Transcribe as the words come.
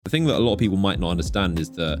thing that a lot of people might not understand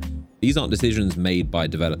is that these aren't decisions made by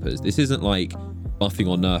developers. This isn't like buffing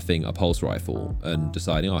or nerfing a pulse rifle and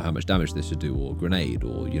deciding, oh, how much damage this should do, or grenade,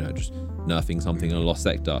 or, you know, just nerfing something in a lost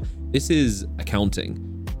sector. This is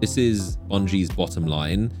accounting. This is Bungie's bottom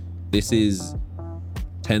line. This is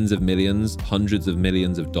tens of millions, hundreds of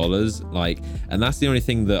millions of dollars. Like, and that's the only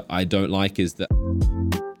thing that I don't like, is that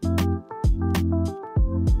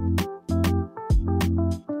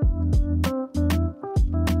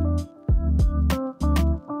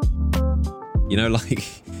you know, like,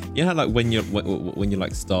 you know, like when you're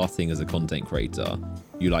like starting as a content creator,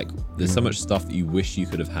 you like, there's so much stuff that you wish you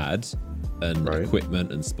could have had, and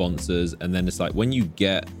equipment and sponsors, and then it's like when you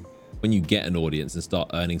get an audience and start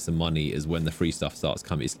earning some money is when the free stuff starts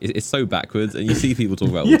coming. It's so backwards, and you see people talk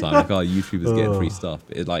about it all the time, like, oh, YouTubers getting free stuff.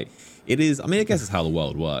 It is. I mean, I guess it's how the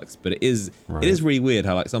world works, but it is really weird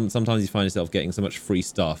how like sometimes you find yourself getting so much free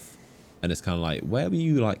stuff. And it's kind of like, where were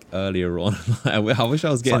you like earlier on? I wish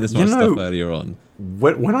I was getting this much stuff earlier on.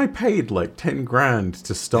 When I paid like 10 grand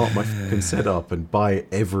to start my fucking setup and buy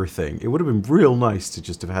everything, it would have been real nice to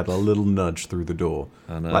just have had a little nudge through the door.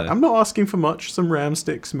 I know. Like, I'm not asking for much. Some RAM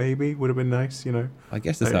sticks maybe would have been nice, you know. I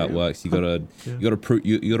guess that's how it works. You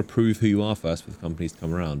gotta prove who you are first for the companies to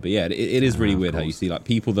come around. But yeah, it is really weird how you see like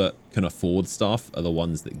people that can afford stuff are the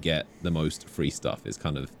ones that get the most free stuff. It's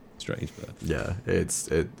kind of strange, but yeah, it's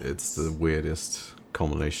the weirdest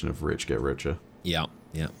combination of rich get richer. Yeah,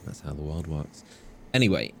 that's how the world works.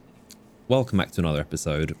 Anyway, welcome back to another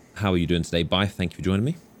episode. How are you doing today, Bye? Thank you for joining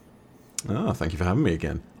me. Oh, thank you for having me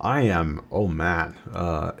again. I am. Oh man,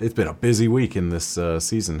 it's been a busy week in this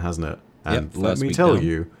season, hasn't it? And let me tell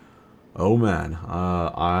you, oh man,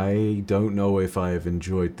 I don't know if I've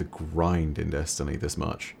enjoyed the grind in Destiny this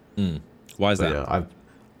much. Why is that? Yeah,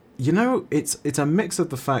 you know, it's a mix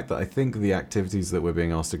of the fact that I think the activities that we're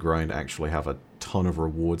being asked to grind actually have a ton of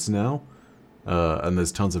rewards now, and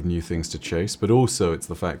there's tons of new things to chase, but also it's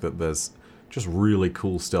the fact that there's just really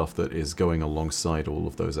cool stuff that is going alongside all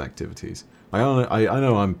of those activities. I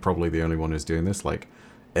know I'm probably the only one who's doing this, like,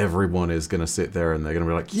 everyone is going to sit there and they're going to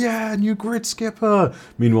be like, yeah, new grid skipper!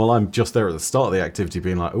 Meanwhile, I'm just there at the start of the activity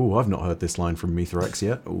being like, oh, I've not heard this line from Mithrax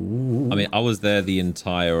yet. Ooh. I mean, I was there the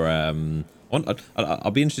entire...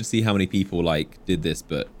 I'll be interested to see how many people like did this,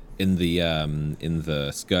 but in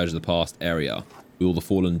the Scourge of the Past area, with all the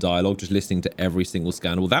Fallen dialogue, just listening to every single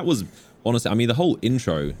scandal. That was honestly, I mean, the whole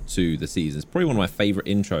intro to the season is probably one of my favorite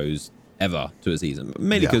intros ever to a season.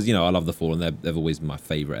 Mainly because you know I love the Fallen; they've always been my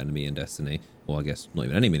favorite enemy in Destiny. Well, I guess not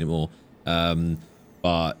even enemy anymore.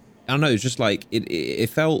 But I don't know. It's just like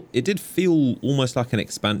it did feel almost like an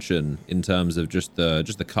expansion in terms of just the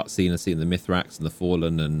cutscene and seeing the Mithrax and the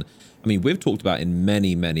Fallen. And I mean, we've talked about in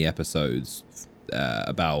many episodes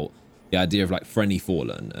about the idea of like friendly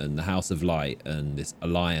Fallen and the House of Light and this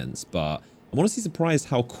alliance. But I'm honestly surprised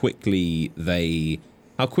how quickly they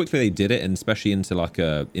did it, and especially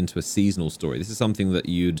into a seasonal story. This is something that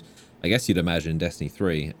you'd imagine in Destiny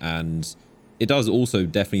 3, and it does also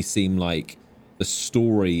definitely seem like the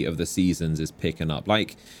story of the seasons is picking up.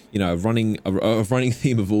 Like, you know, a running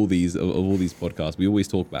theme of all these podcasts, we always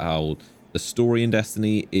talk about how the story in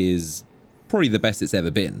Destiny is probably the best it's ever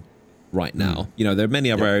been right now. You know, there are many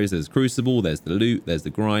other areas. There's Crucible, there's the loot, there's the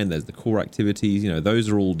grind, there's the core activities. You know, those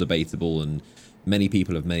are all debatable, and many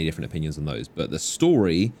people have many different opinions on those. But the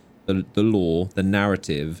story, the lore, the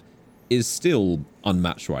narrative is still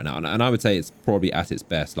unmatched right now. And I would say it's probably at its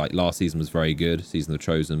best. Like, last season was very good, Season of the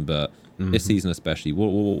Chosen, but this season especially.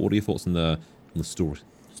 What are your thoughts on the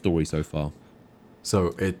story so far?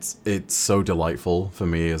 So it's so delightful for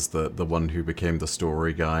me as the one who became the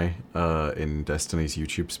story guy in Destiny's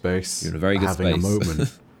YouTube space. You're in a very good having space. A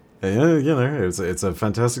moment. Yeah, you know, it's a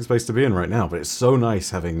fantastic space to be in right now. But it's so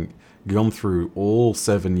nice having gone through all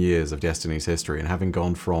 7 years of Destiny's history and having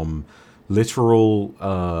gone from literal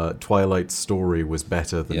Twilight's story was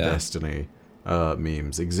better than Destiny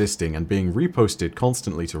memes existing and being reposted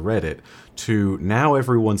constantly to Reddit, to now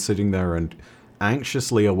everyone sitting there and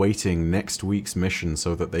anxiously awaiting next week's mission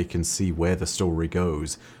so that they can see where the story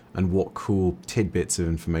goes and what cool tidbits of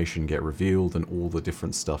information get revealed and all the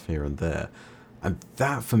different stuff here and there. And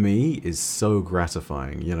that for me is so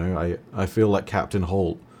gratifying. You know, I feel like Captain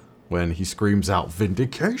Holt when he screams out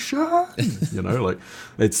vindication. You know, like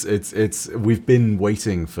it's we've been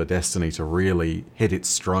waiting for Destiny to really hit its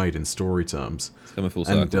stride in story terms. It's coming full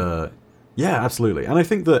circle. And yeah, absolutely. And I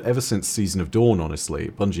think that ever since Season of Dawn, honestly,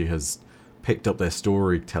 Bungie has picked up their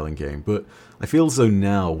storytelling game. But I feel as though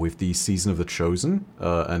now with the Season of the Chosen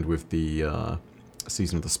and with the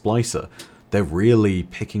Season of the Splicer, they're really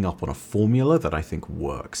picking up on a formula that I think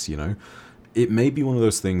works, you know? it may be one of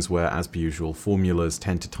those things where, as per usual, formulas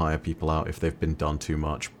tend to tire people out if they've been done too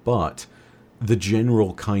much, but the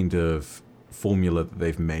general kind of formula that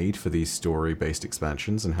they've made for these story-based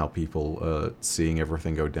expansions and how people are seeing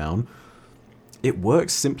everything go down, it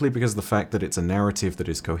works simply because of the fact that it's a narrative that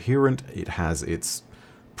is coherent, it has its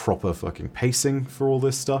proper fucking pacing for all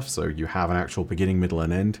this stuff, so you have an actual beginning, middle,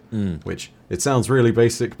 and end, which, it sounds really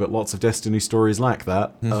basic, but lots of Destiny stories lack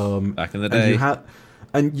that. Back in the day.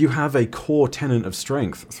 And you have a core tenet of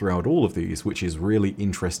strength throughout all of these, which is really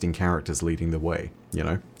interesting characters leading the way, you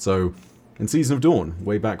know? So, in Season of Dawn,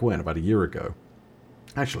 way back when, about a year ago,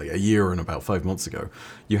 actually a year and about 5 months ago,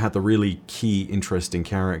 you had the really key, interesting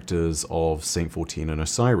characters of Saint 14 and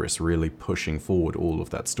Osiris really pushing forward all of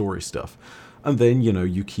that story stuff. And then, you know,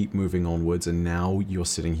 you keep moving onwards, and now you're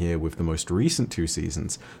sitting here with the most recent 2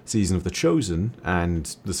 seasons, Season of the Chosen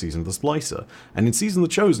and the Season of the Splicer. And in Season of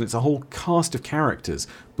the Chosen, it's a whole cast of characters,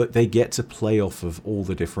 but they get to play off of all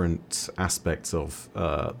the different aspects of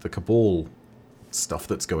the Cabal stuff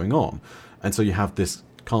that's going on. And so you have this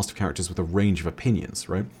cast of characters with a range of opinions,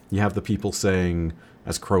 right? You have the people saying,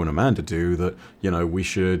 as Crow and Amanda do, that, you know, we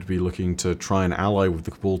should be looking to try and ally with the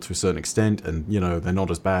Cabal to a certain extent, and, you know, they're not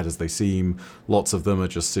as bad as they seem. Lots of them are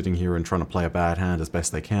just sitting here and trying to play a bad hand as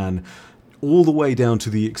best they can. All the way down to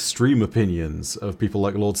the extreme opinions of people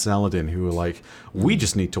like Lord Saladin, who are like, we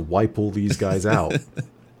just need to wipe all these guys out.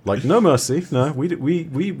 Like, no mercy. No,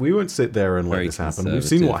 we won't sit there and let this happen. We've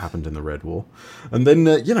seen what happened in the Red War. And then,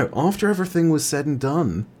 you know, after everything was said and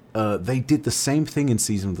done, they did the same thing in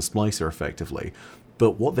Season of the Splicer, effectively.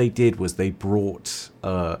 But what they did was they brought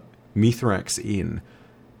Mithrax in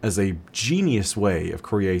as a genius way of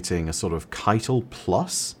creating a sort of Keitel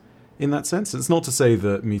plus, in that sense. It's not to say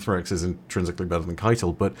that Mithrax is intrinsically better than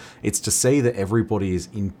Keitel, but it's to say that everybody is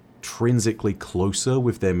intrinsically closer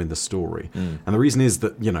with them in the story. And the reason is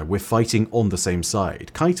that, you know, we're fighting on the same side.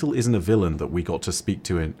 Keitel isn't a villain that we got to speak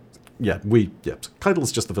to in...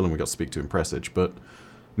 Keitel's just the villain we got to speak to in Presage, but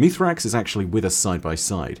Mithrax is actually with us side by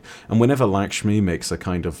side. And whenever Lakshmi makes a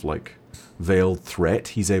kind of, like, veiled threat,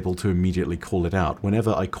 he's able to immediately call it out.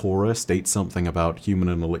 Whenever Ikora states something about human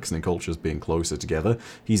and Elixir cultures being closer together,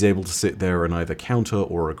 he's able to sit there and either counter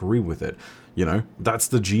or agree with it. You know, that's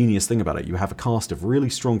the genius thing about it. You have a cast of really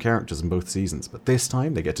strong characters in both seasons, but this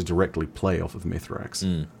time they get to directly play off of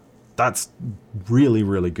Mithrax. That's really,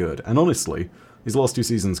 really good. And honestly, these last 2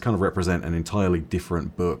 seasons kind of represent an entirely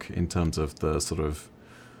different book in terms of the sort of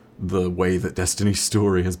the way that Destiny's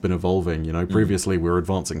story has been evolving. You know, previously we were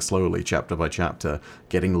advancing slowly, chapter by chapter,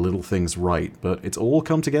 getting little things right, but it's all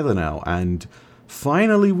come together now, and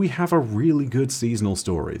finally we have a really good seasonal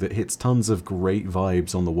story that hits tons of great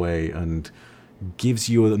vibes on the way and gives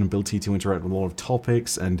you an ability to interact with a lot of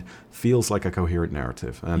topics and feels like a coherent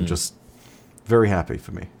narrative. And just very happy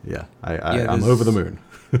for me. I'm over the moon.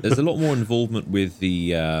 There's a lot more involvement with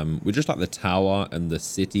the with just like the tower and the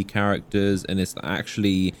city characters, and it's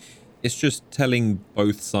just telling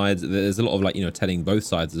both sides. There's a lot of, like, you know, telling both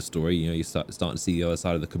sides of the story. You know, you starting to see the other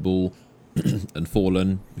side of the Cabal and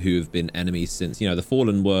Fallen, who have been enemies since, you know, the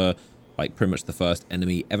Fallen were like pretty much the first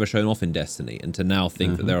enemy ever shown off in Destiny, and to now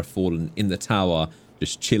think that there are Fallen in the tower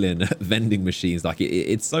just chilling at vending machines, like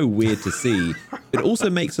it's so weird to see. It also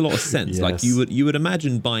makes a lot of sense. Yes. Like you would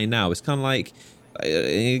imagine by now, it's kind of like,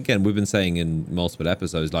 again, we've been saying in multiple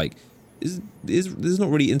episodes, like, there's not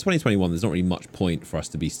really, in 2021, there's not really much point for us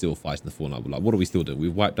to be still fighting the Fallen. Like, what are we still doing?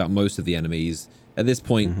 We've wiped out most of the enemies. At this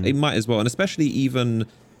point, they might as well, and especially even,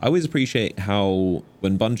 I always appreciate how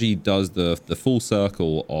when Bungie does the full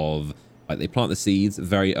circle of, like, they plant the seeds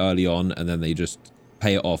very early on and then they just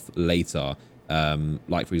pay it off later.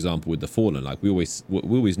 Like, for example, with the Fallen, like we always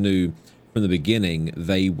knew from the beginning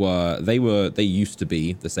they used to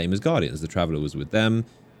be the same as Guardians. The Traveler was with them,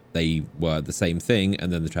 they were the same thing,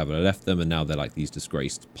 and then the Traveler left them, and now they're like these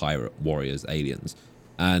disgraced pirate warriors, aliens.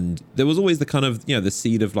 And there was always the kind of, you know, the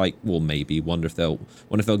seed of like, well, maybe wonder if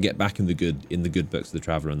they'll get back in the good books of the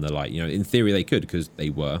Traveler, and they're like, you know, in theory they could, because they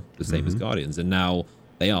were the same as Guardians, and now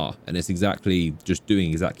they are, and it's exactly just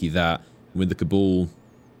doing exactly that. With the Cabal,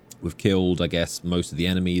 we've killed, I guess, most of the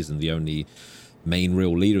enemies, and the only main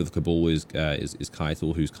real leader of the Cabal is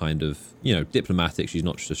Keitel, who's kind of, you know, diplomatic. She's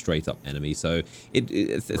not just a straight up enemy. So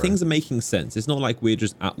things are making sense. It's not like we're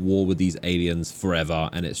just at war with these aliens forever,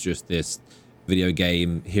 and it's just this video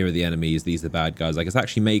game. Here are the enemies. These are the bad guys. Like, it's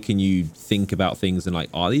actually making you think about things and like,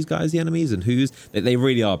 are these guys the enemies? And they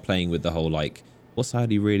really are playing with the whole, like, what side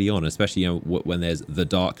are you really on? Especially, you know, when there's the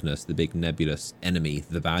darkness, the big nebulous enemy,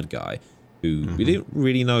 the bad guy, who we didn't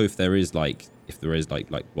really know if there is what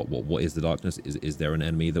is the darkness? Is there an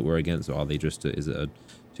enemy that we're against, or are they just is it a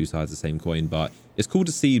two sides of the same coin. But it's cool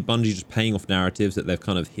to see Bungie just paying off narratives that they've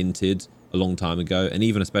kind of hinted a long time ago. And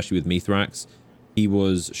even especially with Mithrax, he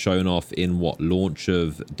was shown off in launch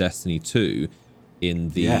of Destiny 2 in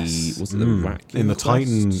the was it the Rack in the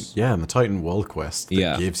quest? in the Titan World Quest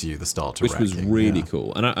that gives you the start to which was really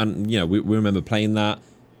cool. And we remember playing that,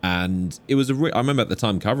 and it was I remember at the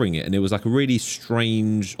time covering it, and it was like a really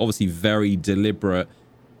strange, obviously very deliberate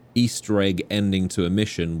Easter egg ending to a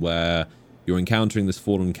mission where you're encountering this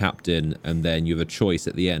fallen captain, and then you have a choice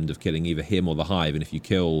at the end of killing either him or the Hive, and if you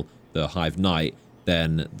kill the Hive Knight,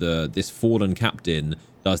 then this fallen captain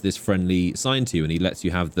does this friendly sign to you, and he lets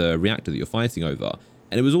you have the reactor that you're fighting over.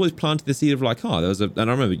 And it was always planted the seed of like, and I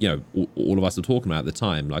remember, all of us were talking about at the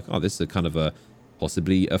time, like, this is a kind of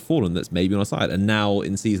possibly a fallen that's maybe on our side. And now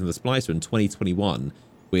in Season of the Splicer in 2021,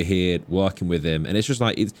 we're here working with him, and it's just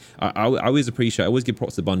like, I always give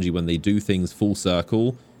props to Bungie when they do things full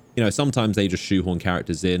circle. Sometimes they just shoehorn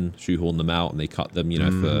characters in, shoehorn them out, and they cut them,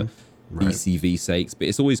 for ECV sakes, but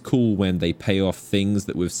it's always cool when they pay off things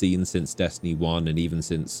that we've seen since Destiny 1 and even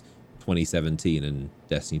since 2017 and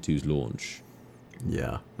Destiny 2's launch.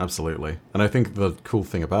 Yeah, absolutely. And I think the cool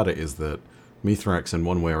thing about it is that Mithrax in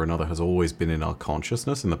one way or another has always been in our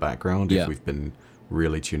consciousness in the background if we've been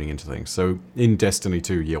really tuning into things. So in Destiny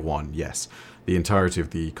 2 Year 1, yes, the entirety of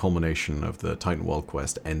the culmination of the Titan World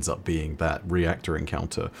Quest ends up being that reactor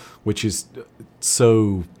encounter, which is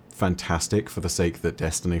so fantastic for the sake that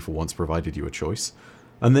Destiny for once provided you a choice.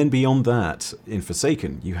 And then beyond that, in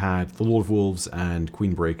Forsaken, you had the Lord of Wolves and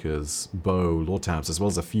Queenbreaker's bow, lore tabs, as well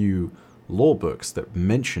as a few lore books that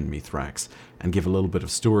mention Mithrax and give a little bit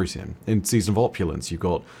of story to him. In Season of Opulence, you've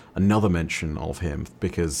got another mention of him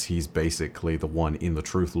because he's basically the one in the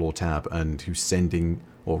Truth lore tab and who's sending,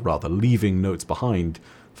 or rather leaving, notes behind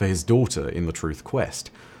for his daughter in the Truth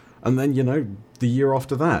quest. And then, the year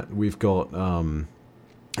after that, we've got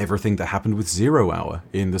everything that happened with 0 Hour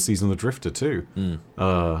in the Season of the Drifter too.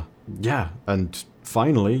 And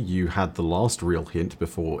finally you had the last real hint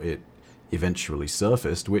before it eventually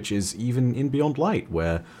surfaced, which is even in Beyond Light,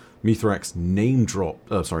 where Mithrax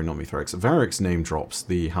Variks name drops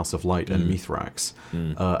the House of Light and Mithrax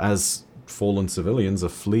as fallen civilians are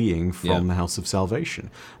fleeing from the House of Salvation.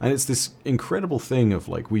 And it's this incredible thing of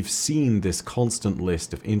like, we've seen this constant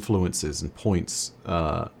list of influences and points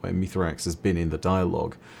where Mithrax has been in the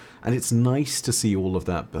dialogue, and it's nice to see all of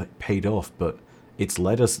that paid off, but it's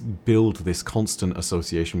let us build this constant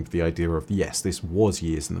association with the idea of, yes, this was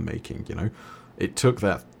years in the making. It took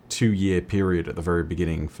that 2-year period at the very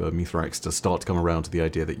beginning for Mithrax to start to come around to the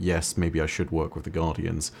idea that, yes, maybe I should work with the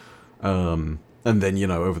Guardians. And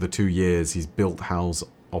then, over the 2 years, he's built house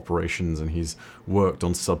operations and he's worked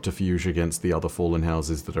on subterfuge against the other fallen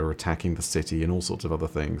houses that are attacking the city and all sorts of other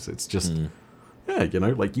things. It's just,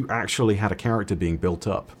 like you actually had a character being built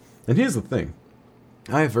up. And here's the thing.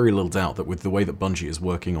 I have very little doubt that with the way that Bungie is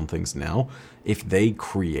working on things now, if they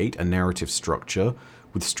create a narrative structure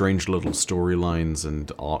with strange little storylines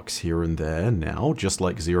and arcs here and there now, just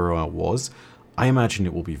like 0 Hour was, I imagine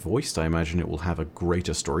it will be voiced. I imagine it will have a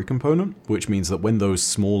greater story component, which means that when those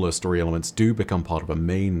smaller story elements do become part of a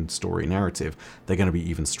main story narrative, they're going to be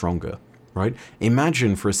even stronger, right?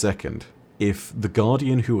 Imagine for a second if the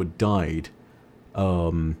Guardian who had died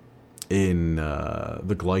in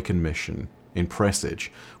the Glycan mission in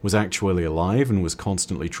Presage was actually alive and was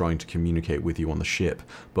constantly trying to communicate with you on the ship,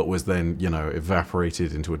 but was then,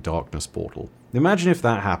 evaporated into a darkness portal. Imagine if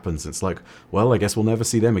that happens. It's like, well, I guess we'll never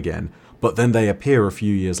see them again. But then they appear a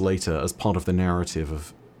few years later as part of the narrative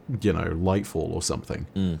of, Lightfall or something.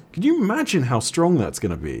 Can you imagine how strong that's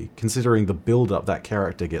going to be, considering the build-up that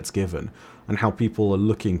character gets given, and how people are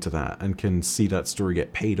looking to that and can see that story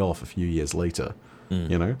get paid off a few years later?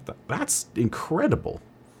 That's incredible.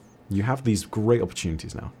 You have these great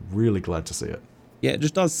opportunities now. Really glad to see it. Yeah, it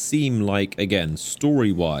just does seem like, again,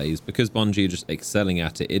 story-wise, because Bungie are just excelling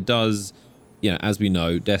at it, it does, as we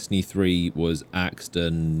know, Destiny 3 was axed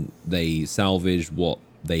and they salvaged what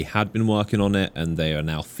they had been working on it, and they are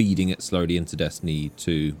now feeding it slowly into Destiny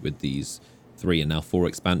 2 with these 3 and now 4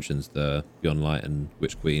 expansions, the Beyond Light and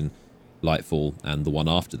Witch Queen, Lightfall, and the one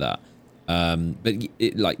after that.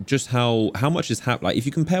 But just how much is happening? Like, if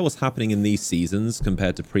you compare what's happening in these seasons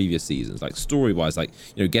compared to previous seasons, like story-wise,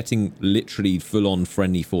 getting literally full-on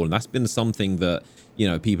friendly fallen, that's been something that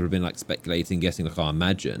people have been like speculating, guessing, like, I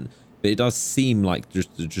imagine. But it does seem like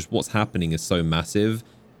just what's happening is so massive.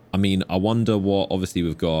 I mean, I wonder what. Obviously,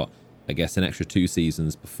 we've got, I guess, an extra 2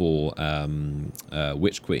 seasons before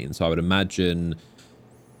Witch Queen, so I would imagine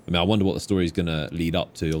I mean, I wonder what the story is going to lead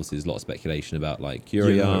up to. Obviously, there's a lot of speculation about like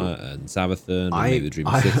Quria and Savathun and maybe the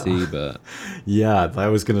Dreaming City, but yeah, I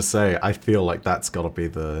was going to say, I feel like that's got to be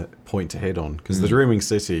the point to hit on, because the Dreaming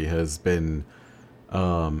City has been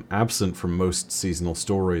absent from most seasonal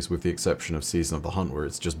stories, with the exception of Season of the Hunt, where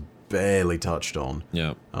it's just barely touched on.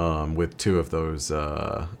 Yeah. With two of those,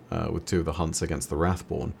 with two of the hunts against the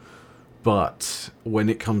Wrathborn. But when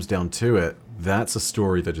it comes down to it, that's a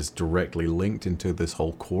story that is directly linked into this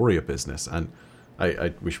whole Quria business, and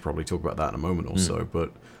we should probably talk about that in a moment or so.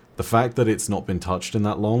 But the fact that it's not been touched in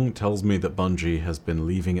that long tells me that Bungie has been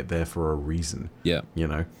leaving it there for a reason. Yeah. You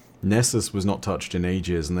know, Nessus was not touched in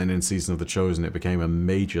ages, and then in Season of the Chosen it became a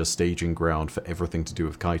major staging ground for everything to do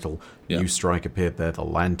with Keitel. New Strike appeared there, the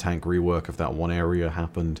land tank rework of that one area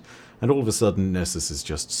happened, and all of a sudden Nessus is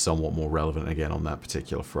just somewhat more relevant again on that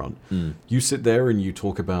particular front. You sit there and you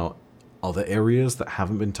talk about other areas that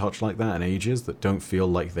haven't been touched like that in ages, that don't feel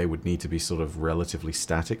like they would need to be sort of relatively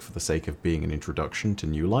static for the sake of being an introduction to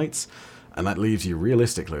new lights, and that leaves you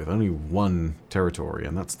realistically with only one territory,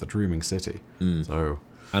 and that's the Dreaming City. So...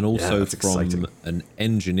 And also from exciting. an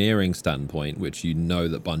engineering standpoint, which you know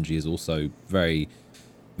that Bungie is also very,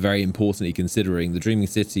 very importantly considering, the Dreaming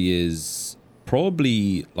City is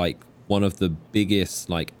probably like one of the biggest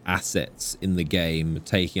like assets in the game,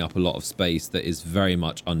 taking up a lot of space that is very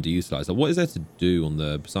much underutilized. So what is there to do on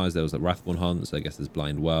the, besides there was like Wrathborn hunts, I guess there's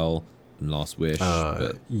Blind Well and Last Wish.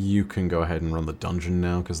 But you can go ahead and run the dungeon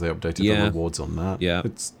now because they updated the rewards on that. Yeah.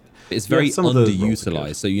 It's very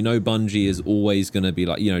underutilized. So you know Bungie is Mm-hmm. always going to be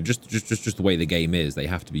like, you know, just the way the game is, they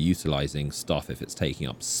have to be utilizing stuff if it's taking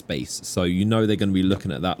up space. So you know they're going to be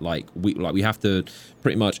looking at that like we have to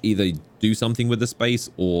pretty much either do something with the space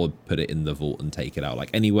or put it in the vault and take it out. Like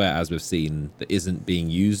anywhere, as we've seen, that isn't being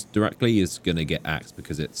used directly is going to get axed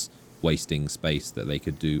because it's wasting space that they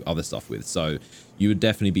could do other stuff with. So you would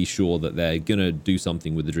definitely be sure that they're going to do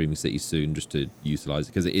something with the Dreaming City soon just to utilize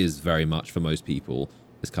it, because it is very much, for most people,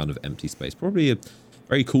 this kind of empty space. Probably a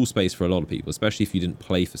very cool space for a lot of people, especially if you didn't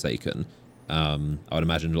play Forsaken. I would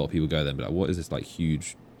imagine a lot of people go there and be like, what is this like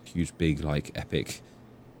huge big like epic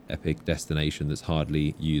destination that's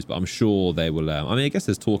hardly used? But I'm sure they will. I mean, I guess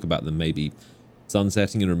there's talk about them maybe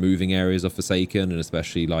sunsetting and removing areas of Forsaken, and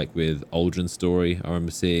especially like with Aldrin's story, I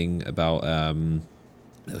remember seeing about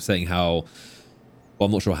they were saying how, well,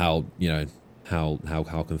 I'm not sure how, you know,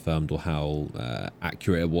 how confirmed or how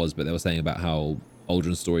accurate it was, but they were saying about how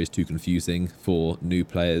Aldrin's story is too confusing for new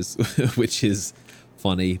players, which is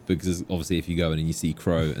funny because obviously if you go in and you see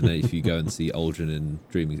Crow, and then if you go and see Aldrin in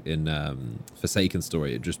Dreaming in Forsaken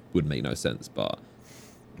story, it just would make no sense. But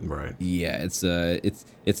right, yeah, it's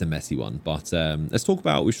a messy one. But we should talk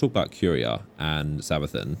about Quria and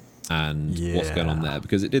Savathun and what's going on there,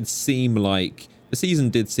 because it did seem like the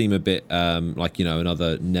season did seem a bit like, you know,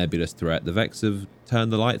 another nebulous threat. The Vex have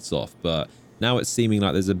turned the lights off, but now it's seeming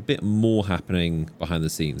like there's a bit more happening behind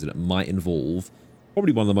the scenes, and it might involve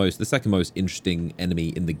probably the second most interesting enemy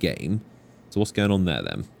in the game. So what's going on there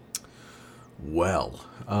then? Well,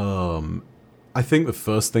 I think the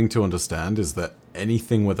first thing to understand is that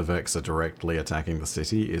anything where the Vex are directly attacking the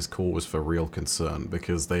city is cause for real concern,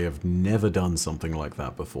 because they have never done something like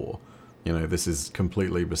that before. You know, this is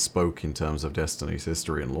completely bespoke in terms of Destiny's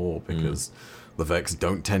history and lore, because the Vex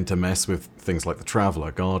don't tend to mess with things like the Traveler,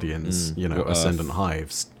 Guardians, you know, Ascendant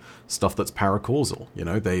Hives, stuff that's paracausal. You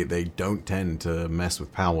know, they don't tend to mess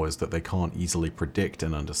with powers that they can't easily predict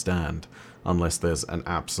and understand unless there's an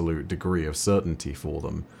absolute degree of certainty for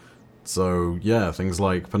them. So, yeah, things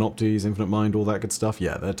like Panoptes, Infinite Mind, all that good stuff,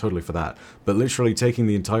 yeah, they're totally for that. But literally taking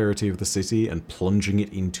the entirety of the city and plunging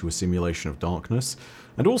it into a simulation of darkness,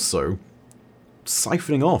 and also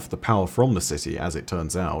siphoning off the power from the city, as it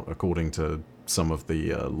turns out, according to some of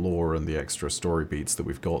the lore and the extra story beats that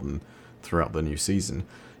we've gotten throughout the new season.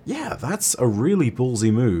 Yeah, that's a really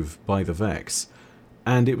ballsy move by the Vex.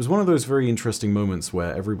 And it was one of those very interesting moments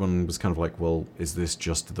where everyone was kind of like, well, is this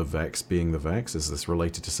just the Vex being the Vex? Is this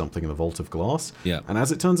related to something in the Vault of Glass? Yeah. And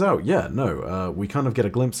as it turns out, yeah, no. We kind of get a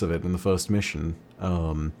glimpse of it in the first mission,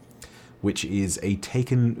 which is a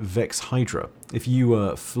taken Vex Hydra. If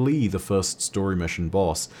you flee the first story mission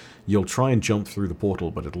boss, you'll try and jump through the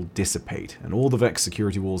portal, but it'll dissipate, and all the Vex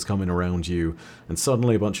security walls come in around you, and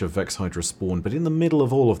suddenly a bunch of Vex Hydra spawn, but in the middle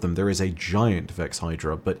of all of them there is a giant Vex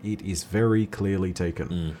Hydra, but it is very clearly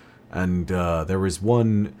taken. And there is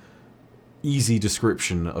one easy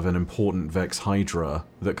description of an important Vex Hydra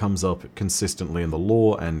that comes up consistently in the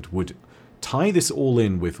lore, and would tie this all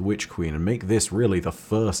in with Witch Queen and make this really the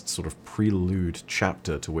first sort of prelude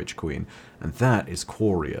chapter to Witch Queen, and that is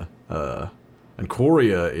Quria. And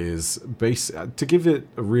Quria is, to give it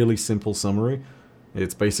a really simple summary,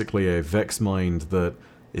 It's basically a Vex mind that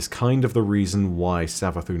is kind of the reason why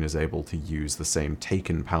Savathun is able to use the same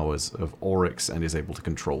Taken powers of Oryx and is able to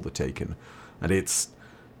control the Taken. And it's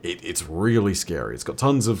really scary. It's got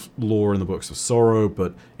tons of lore in the Books of Sorrow,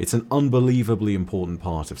 but it's an unbelievably important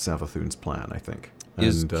part of Savathun's plan, I think.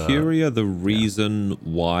 Is Quria the reason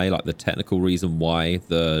why, like the technical reason why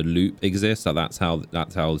the loop exists? Like that's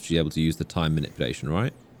how she's able to use the time manipulation,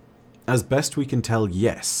 right? As best we can tell,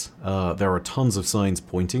 yes. There are tons of signs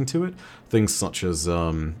pointing to it. Things such as,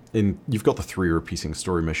 you've got the 3 repeating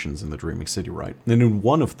story missions in the Dreaming City, right? And in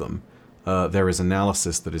one of them, there is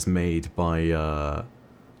analysis that is made by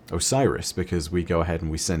Osiris, because we go ahead and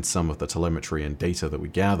we send some of the telemetry and data that we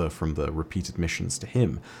gather from the repeated missions to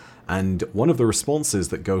him. And one of the responses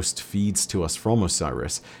that Ghost feeds to us from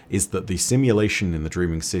Osiris is that the simulation in the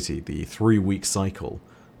Dreaming City, the 3-week cycle,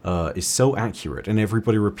 is so accurate, and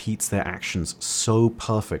everybody repeats their actions so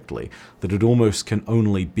perfectly that it almost can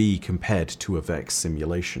only be compared to a Vex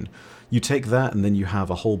simulation. You take that, and then you have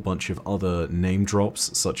a whole bunch of other name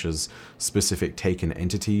drops, such as specific Taken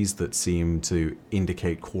entities that seem to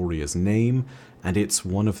indicate Quoria's name, and it's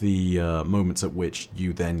one of the moments at which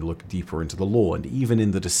you then look deeper into the lore. And even in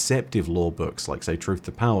the deceptive lore books, like, say, Truth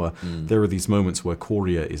to Power, there are these moments where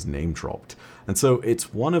Quria is name-dropped. And so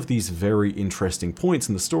it's one of these very interesting points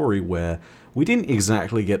in the story where we didn't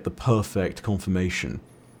exactly get the perfect confirmation.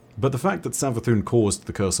 But the fact that Savathun caused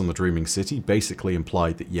the curse on the Dreaming City basically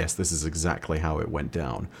implied that, yes, this is exactly how it went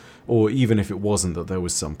down. Or even if it wasn't, that there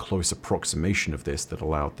was some close approximation of this that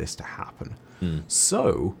allowed this to happen.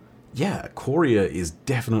 So, yeah, Quria is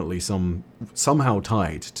definitely somehow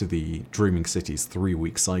tied to the Dreaming City's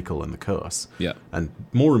 3-week cycle and the curse. Yeah. And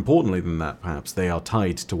more importantly than that, perhaps, they are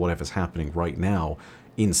tied to whatever's happening right now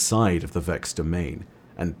inside of the Vex domain.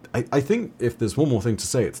 And I think if there's one more thing to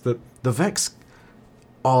say, it's that the Vex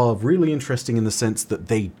are really interesting in the sense that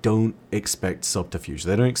they don't expect subterfuge.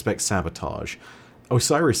 They don't expect sabotage.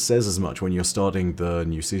 Osiris says as much when you're starting the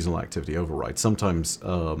new seasonal activity override. Sometimes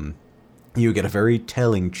you get a very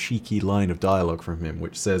telling, cheeky line of dialogue from him,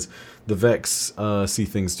 which says the Vex see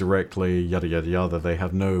things directly, yada yada yada. They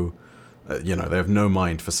have no, they have no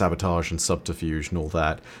mind for sabotage and subterfuge and all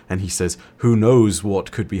that. And he says, "Who knows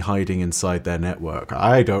what could be hiding inside their network?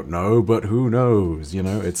 I don't know, but who knows?"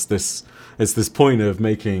 It's this point of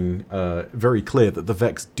making very clear that the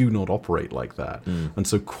Vex do not operate like that. And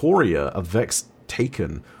so Quria, a Vex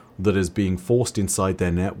Taken that is being forced inside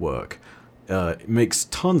their network, it makes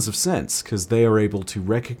tons of sense, because they are able to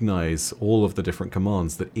recognize all of the different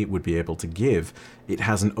commands that it would be able to give. It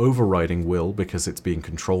has an overriding will, because it's being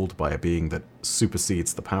controlled by a being that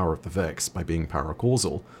supersedes the power of the Vex by being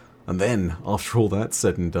paracausal. And then, after all that's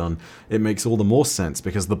said and done, it makes all the more sense,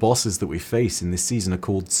 because the bosses that we face in this season are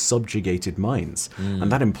called subjugated minds.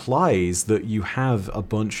 And that implies that you have a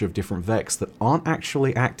bunch of different Vex that aren't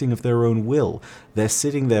actually acting of their own will. They're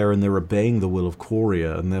sitting there and they're obeying the will of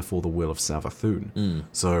Quria, and therefore the will of Savathun.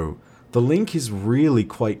 So the link is really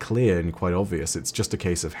quite clear and quite obvious. It's just a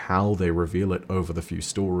case of how they reveal it over the few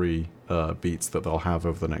story beats that they'll have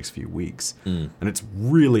over the next few weeks. And it's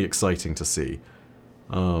really exciting to see.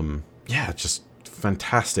 Just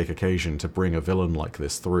fantastic occasion to bring a villain like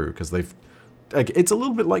this through, because it's a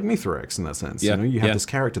little bit like Mithrax in that sense. Yeah, you have this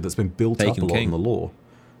character that's been built up a lot in the lore.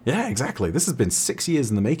 Yeah, exactly. This has been 6 years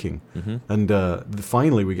in the making, and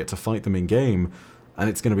finally we get to fight them in game, and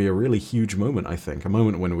it's going to be a really huge moment. I think a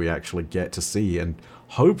moment when we actually get to see and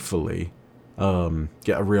hopefully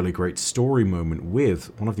get a really great story moment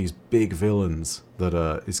with one of these big villains that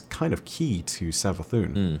is kind of key to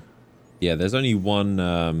Savathun. Yeah, there's only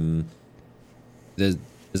one. There's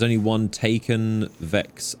only one Taken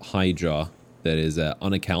Vex Hydra that is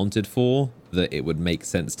unaccounted for that it would make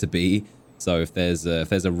sense to be. So if there's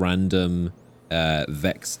a random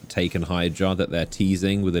Vex Taken Hydra that they're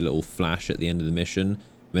teasing with a little flash at the end of the mission.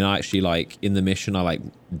 I mean, I actually in the mission I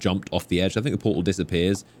jumped off the edge. I think the portal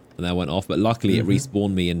disappears and that went off, but luckily it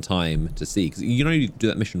respawned me in time to see, because you do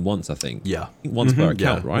that mission once, I think. Yeah, once per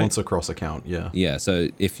account, right? Once across account. Yeah. So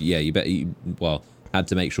if you had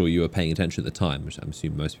to make sure you were paying attention at the time, which I'm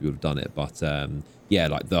assuming most people have done it. But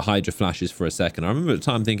the Hydra flashes for a second. I remember at the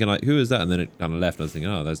time thinking who is that, and then it kind of left. And I was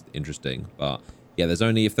thinking, oh, that's interesting. But yeah, there's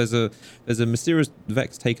a mysterious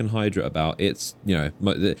Vex Taken Hydra about. It's there's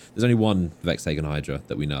only one Vex Taken Hydra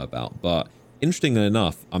that we know about. But interestingly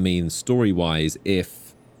enough, I mean, story wise,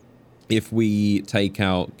 if we take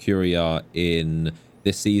out Quria in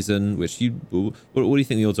this season, what do you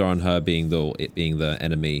think the odds are on her being the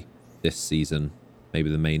enemy this season? Maybe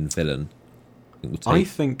the main villain. I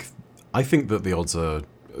think that the odds are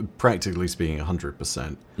practically speaking,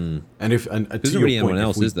 100%. Mm. And if there's not really anyone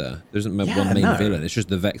else, is there? There's one main villain. It's just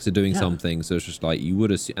the Vex are doing something, so it's just like you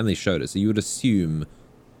would assume, and they showed it, so you would assume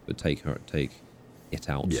would take it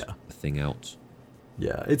out, the thing out.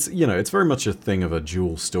 Yeah, it's it's very much a thing of a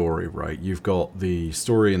dual story, right? You've got the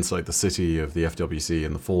story inside the city of the FWC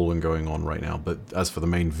and the Fallen going on right now, but as for the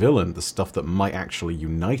main villain, the stuff that might actually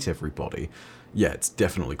unite everybody, it's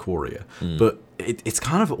definitely Quria. But it's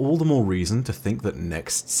kind of all the more reason to think that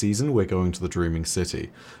next season we're going to the Dreaming City.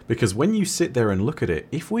 Because when you sit there and look at it,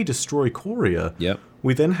 if we destroy Quria,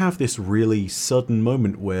 we then have this really sudden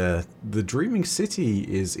moment where the Dreaming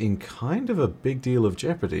City is in kind of a big deal of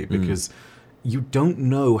jeopardy, because you don't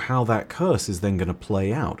know how that curse is then going to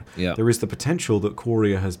play out. There is the potential that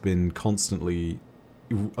Quria has been constantly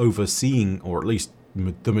overseeing, or at least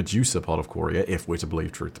the Medusa part of Quria, if we're to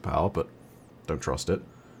believe Truth to Power, but don't trust it,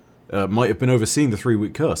 might have been overseeing the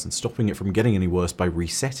 3-week curse and stopping it from getting any worse by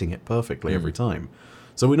resetting it perfectly every time.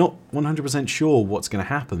 So we're not 100% sure what's going to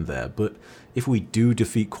happen there, but if we do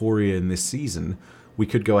defeat Quria in this season, we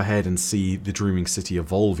could go ahead and see the Dreaming City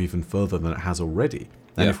evolve even further than it has already.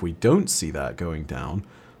 And if we don't see that going down,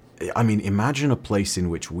 I mean, imagine a place in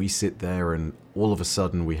which we sit there and all of a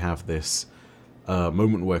sudden we have this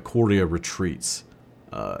moment where Quria retreats,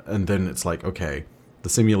 and then it's like, okay, the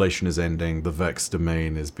simulation is ending, the Vex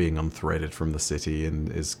domain is being unthreaded from the city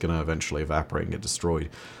and is going to eventually evaporate and get destroyed.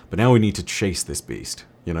 But now we need to chase this beast,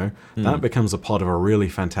 That becomes a part of a really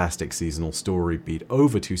fantastic seasonal story beat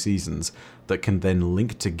over 2 seasons that can then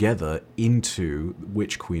link together into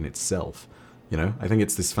Witch Queen itself. I think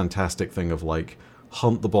it's this fantastic thing of like,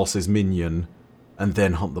 hunt the boss's minion and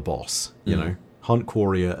then hunt the boss, Hunt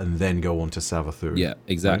Quria and then go on to Savathun. Yeah,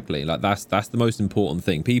 exactly. Right? Like that's the most important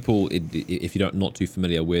thing. People, if you're not too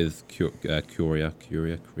familiar with Quria,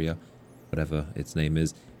 whatever its name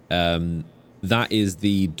is, that is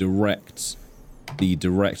the direct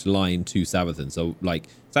line to Savathun. So like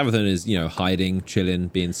Savathun is hiding, chilling,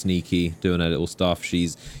 being sneaky, doing her little stuff.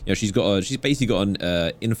 She's she's basically got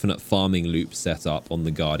an infinite farming loop set up on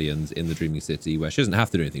the Guardians in the Dreaming City where she doesn't have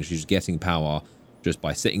to do anything. She's just getting power just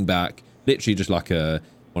by sitting back, literally just like one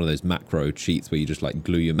of those macro cheats where you just like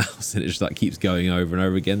glue your mouse and it just like keeps going over and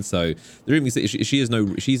over again. So the Dreaming City,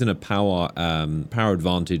 she's in a power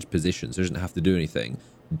advantage position, so she doesn't have to do anything.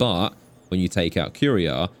 But when you take out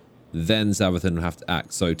Quria, then Savathun will have to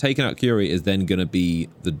act. So taking out Quria is then going to be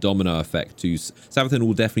the domino effect to Savathun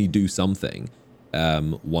will definitely do something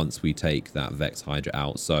once we take that Vex Hydra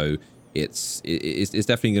out. So it's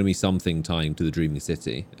definitely going to be something tying to the Dreaming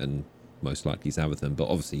City and most likely Savathun. But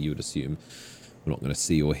obviously you would assume we're not going to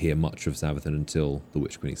see or hear much of Savathun until the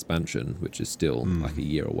Witch Queen expansion, which is still like a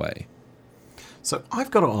year away. So I've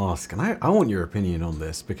got to ask, and I want your opinion on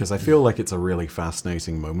this because I feel like it's a really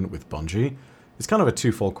fascinating moment with Bungie. It's kind of a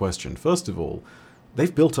twofold question. First of all,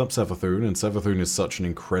 they've built up Savathun, and Savathun is such an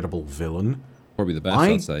incredible villain. Probably the best,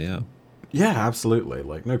 I'd say, yeah. Yeah, absolutely.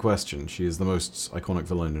 Like, no question. She is the most iconic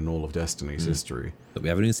villain in all of Destiny's history. That we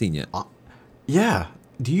haven't even seen yet. Yeah.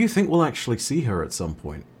 Do you think we'll actually see her at some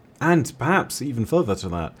point? And perhaps even further to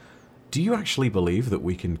that, do you actually believe that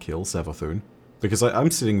we can kill Savathun? Because I'm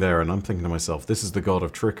sitting there and I'm thinking to myself, this is the god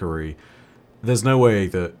of trickery. There's no way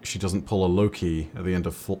that she doesn't pull a Loki at the end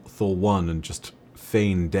of Thor 1 and just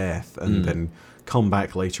feign death and then come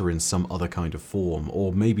back later in some other kind of form.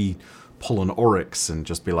 Or maybe pull an Oryx and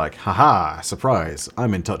just be like, haha, surprise,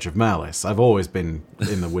 I'm in touch of malice. I've always been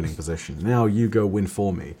in the winning position. Now you go win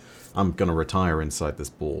for me. I'm going to retire inside this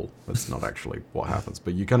ball. That's not actually what happens,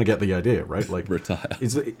 but you kind of get the idea, right? Like, retire.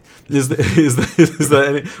 Is there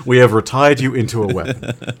any, we have retired you into a weapon.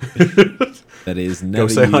 That is never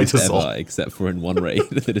used ever, except for in one raid.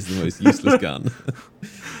 That is the most useless gun.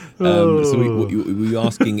 So we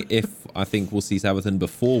asking if I think we'll see Savathun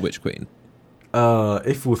before Witch Queen?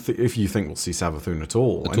 If you think we'll see Savathun at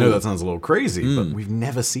all. I know that sounds a little crazy, but we've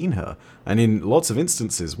never seen her. And in lots of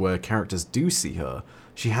instances where characters do see her,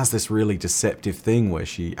 she has this really deceptive thing where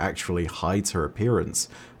she actually hides her appearance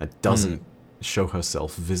and doesn't show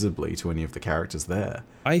herself visibly to any of the characters there.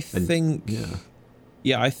 I think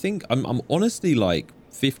I'm honestly like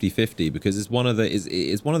 50-50 because it's one of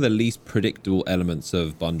the least predictable elements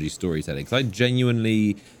of Bungie storytelling. Because I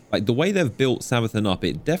genuinely like the way they've built Savathun up.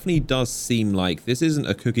 It definitely does seem like this isn't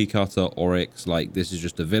a cookie cutter Oryx. Like this is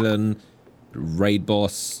just a villain, raid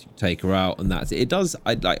boss, take her out, and that's it. It does.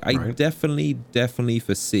 I definitely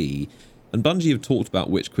foresee. And Bungie have talked about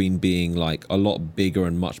Witch Queen being like a lot bigger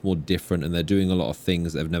and much more different, and they're doing a lot of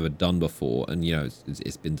things they've never done before. And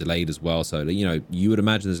it's been delayed as well, so you would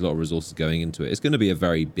imagine there's a lot of resources going into it. It's going to be a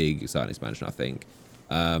very big, exciting expansion, I think.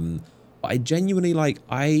 But I genuinely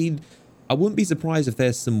I I wouldn't be surprised if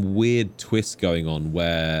there's some weird twist going on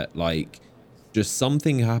where like just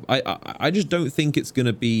something happen. I just don't think it's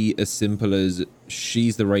gonna be as simple as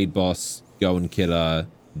she's the raid boss, go and kill her,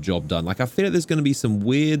 job done. Like I feel like there's gonna be some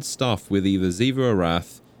weird stuff with either Ziva or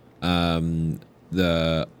Wrath,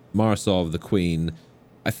 the Marasov, the Queen.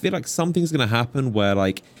 I feel like something's gonna happen where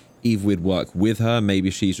like either we'd work with her,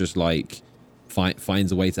 maybe she's just like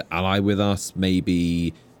finds a way to ally with us,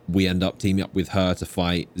 maybe we end up teaming up with her to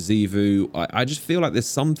fight Zivu. I just feel like there's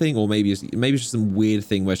something, or maybe it's just some weird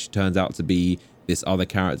thing where she turns out to be this other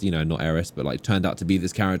character, you know, not Eris, but like turned out to be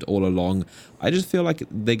this character all along. I just feel like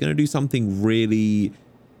they're going to do something really,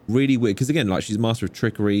 really weird. Because again, like she's master of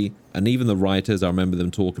trickery, and even the writers, I remember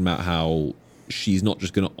them talking about how she's not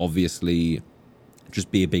just going to obviously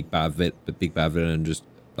just be a big bad villain and just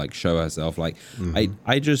like show herself. Like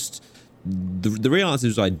I just. The real answer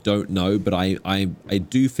is I don't know, but I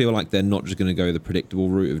do feel like they're not just going to go the predictable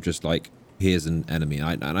route of just like here's an enemy,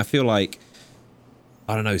 and I feel like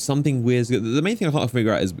I don't know, something weird. The main thing I can't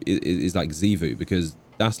figure out is like Zivu, because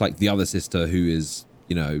that's like the other sister who is,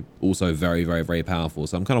 you know, also very, very, very powerful.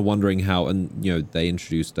 So I'm kind of wondering how, and you know, they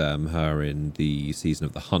introduced her in the season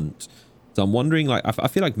of the Hunt. So I'm wondering, like, I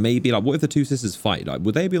feel like maybe like what if the two sisters fight? Like,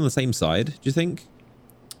 would they be on the same side? Do you think?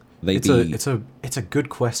 It's a good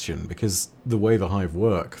question, because the way the Hive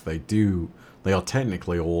work, they are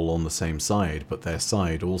technically all on the same side, but their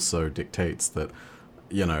side also dictates that,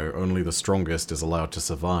 you know, only the strongest is allowed to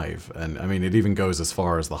survive. And I mean, it even goes as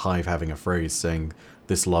far as the Hive having a phrase saying,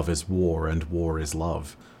 "This love is war and war is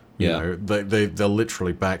love." You know, they'll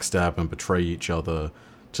literally backstab and betray each other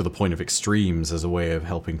to the point of extremes as a way of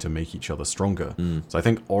helping to make each other stronger. So I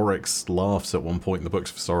think Oryx laughs at one point in the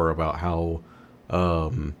Books of Sorrow about how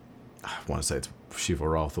I want to say it's Shiva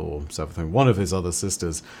Wrath or Savathuns, one of his other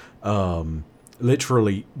sisters,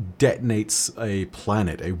 literally detonates a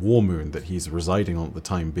planet, a war moon that he's residing on at the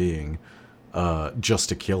time being, just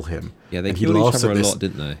to kill him. Yeah, they killed each other a lot,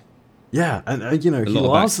 didn't they? Yeah, and you know, he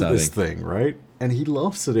laughs at this thing, right? And he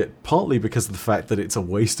laughs at it partly because of the fact that it's a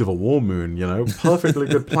waste of a war moon, you know? Perfectly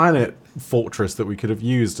good planet fortress that we could have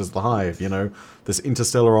used as the Hive, you know? This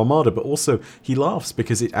interstellar armada. But also, he laughs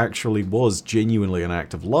because it actually was genuinely an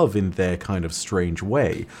act of love in their kind of strange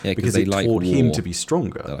way. Yeah, because it taught him to be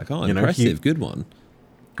stronger. They're like, oh, you impressive, know, good one.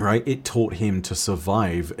 Right? It taught him to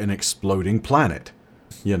survive an exploding planet,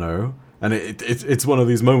 you know? And it's one of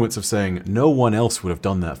these moments of saying, no one else would have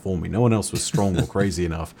done that for me. No one else was strong or crazy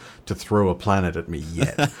enough to throw a planet at me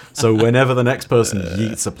yet. So whenever the next person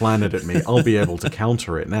yeets a planet at me, I'll be able to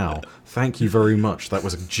counter it now. Thank you very much. That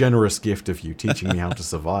was a generous gift of you, teaching me how to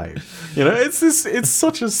survive. You know, it's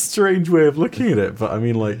such a strange way of looking at it. But I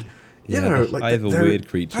mean, like, you know, like I have weird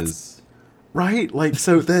creatures. Right, like,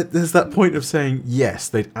 so there's that point of saying, yes,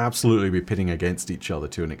 they'd absolutely be pitting against each other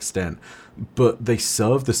to an extent, but they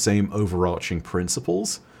serve the same overarching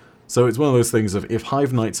principles. So it's one of those things of, if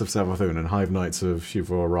Hive Knights of Savathun and Hive Knights of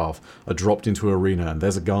Shiva Wrath are dropped into an arena and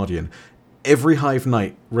there's a Guardian, every Hive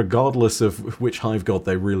Knight, regardless of which Hive God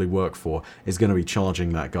they really work for, is going to be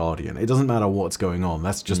charging that Guardian. It doesn't matter what's going on,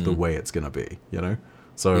 that's just the way it's going to be, you know?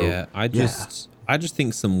 So yeah, I just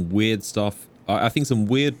think some weird stuff. I think some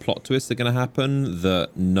weird plot twists are going to happen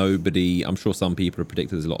that nobody, I'm sure some people have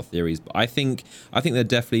predicted, there's a lot of theories, but I think there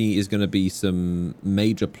definitely is going to be some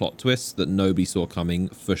major plot twists that nobody saw coming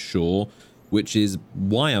for sure, which is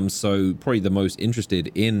why I'm so probably the most interested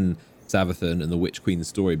in Savathun and the Witch Queen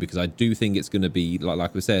story, because I do think it's going to be,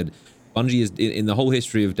 like we said, Bungie is, in the whole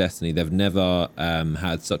history of Destiny, they've never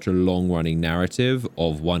had such a long-running narrative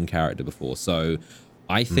of one character before. So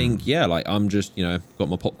I think, yeah, like I'm just, you know, got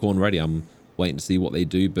my popcorn ready. I'm waiting to see what they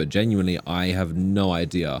do, but genuinely I have no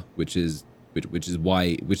idea, which is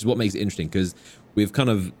what makes it interesting, because we've kind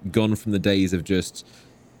of gone from the days of just,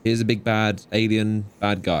 here's a big bad alien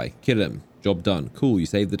bad guy, kill him, job done, cool, you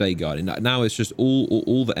saved the day, Guardian. Now it's just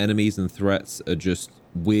all the enemies and threats are just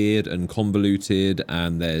weird and convoluted,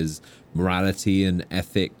 and there's morality and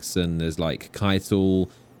ethics, and there's like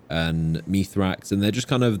Keitel and Mithrax, and they're just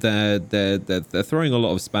kind of they're throwing a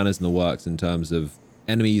lot of spanners in the works in terms of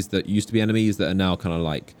enemies that used to be enemies that are now kind of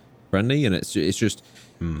like friendly, and it's just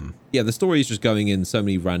yeah, the story is just going in so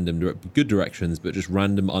many random good directions, but just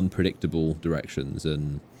random unpredictable directions.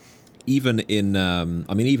 And even in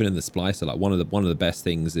even in the Splicer, like one of the best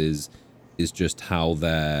things is just how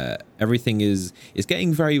everything is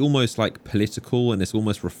getting very almost like political, and it's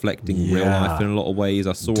almost reflecting real life in a lot of ways.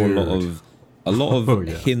 I saw a lot of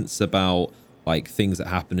hints about like things that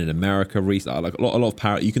happened in America recently, like a lot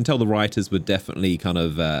of you can tell the writers were definitely kind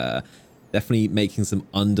of definitely making some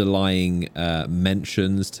underlying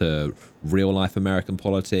mentions to real life American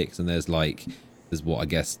politics. And there's what I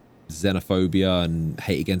guess xenophobia and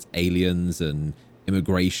hate against aliens and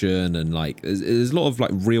immigration, and like there's a lot of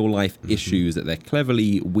like real life issues that they're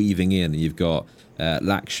cleverly weaving in. You've got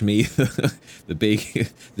Lakshmi, the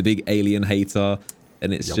big alien hater,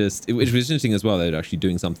 and it's just it was interesting as well. They're actually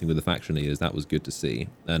doing something with the faction leaders. That was good to see.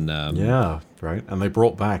 And yeah, right. And they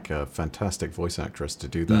brought back a fantastic voice actress to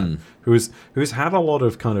do that, who's had a lot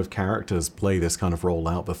of kind of characters play this kind of role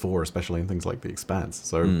out before, especially in things like The Expanse.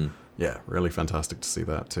 So yeah, really fantastic to see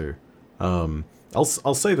that too. I'll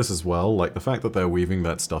say this as well, like the fact that they're weaving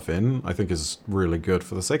that stuff in, I think is really good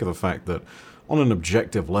for the sake of the fact that on an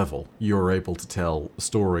objective level, you're able to tell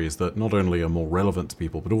stories that not only are more relevant to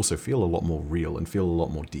people, but also feel a lot more real and feel a lot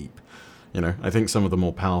more deep. You know, I think some of the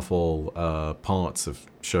more powerful parts of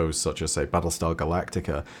shows such as, say, Battlestar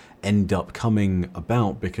Galactica end up coming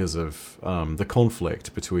about because of the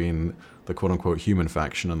conflict between the quote-unquote human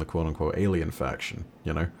faction and the quote-unquote alien faction,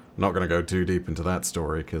 you know? I'm not going to go too deep into that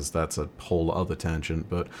story because that's a whole other tangent,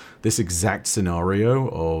 but this exact scenario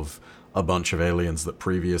of a bunch of aliens that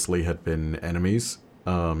previously had been enemies,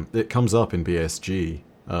 it comes up in BSG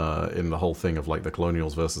in the whole thing of like the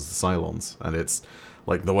Colonials versus the Cylons, and it's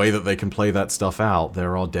like the way that they can play that stuff out.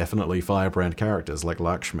 There are definitely firebrand characters like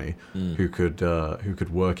Lakshmi who could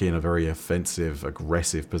work in a very offensive,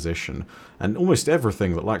 aggressive position, and almost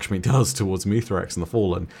everything that Lakshmi does towards Mithrax and the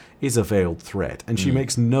Fallen is a veiled threat, and she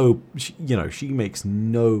makes no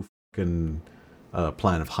fucking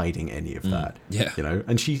plan of hiding any of that. Yeah, you know,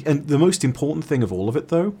 and the most important thing of all of it,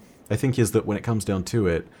 though, I think, is that when it comes down to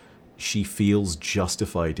it, she feels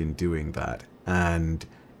justified in doing that, and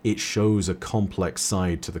it shows a complex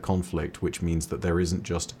side to the conflict, which means that there isn't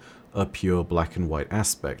just a pure black and white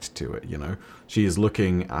aspect to it, you know? She is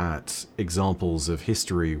looking at examples of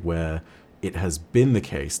history where it has been the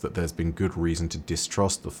case that there's been good reason to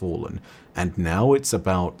distrust the Fallen, and now it's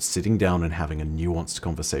about sitting down and having a nuanced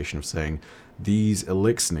conversation of saying, these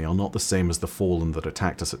Elixni are not the same as the Fallen that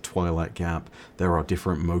attacked us at Twilight Gap. There are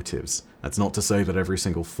different motives. That's not to say that every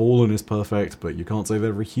single Fallen is perfect, but you can't say that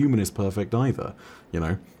every human is perfect either. You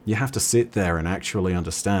know, you have to sit there and actually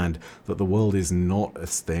understand that the world is not a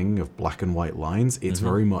thing of black and white lines. It's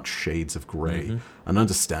very much shades of grey. And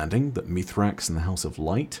understanding that Mithrax and the House of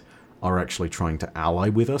Light are actually trying to ally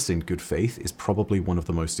with us in good faith is probably one of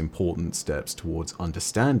the most important steps towards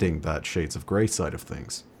understanding that shades of grey side of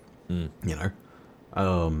things. You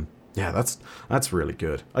know? Yeah, that's really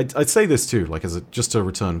good. I'd say this too, like just to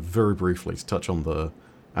return very briefly to touch on the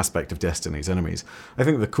aspect of Destiny's enemies. I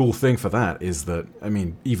think the cool thing for that is that, I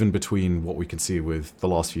mean, even between what we can see with the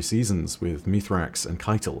last few seasons with Mithrax and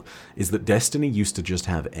Keitel, is that Destiny used to just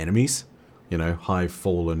have enemies. You know, Hive,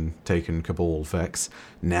 Fallen, Taken, Cabal, Vex.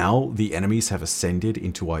 Now, the enemies have ascended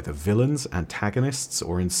into either villains, antagonists,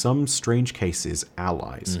 or in some strange cases,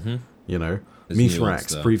 allies. You know,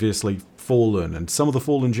 Mithrax, previously Fallen, and some of the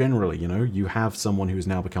Fallen generally, you know, you have someone who has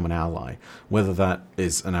now become an ally. Whether that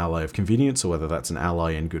is an ally of convenience or whether that's an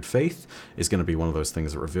ally in good faith is going to be one of those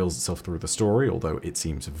things that reveals itself through the story, although it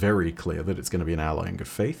seems very clear that it's going to be an ally in good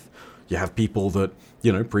faith. You have people that,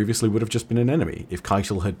 you know, previously would have just been an enemy. If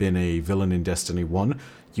Keitel had been a villain in Destiny 1,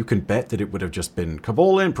 you can bet that it would have just been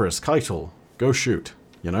Cabal Empress, Keitel, go shoot.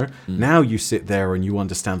 You know, now you sit there and you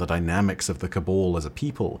understand the dynamics of the Cabal as a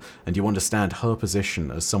people, and you understand her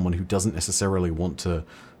position as someone who doesn't necessarily want to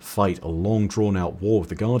fight a long drawn-out war with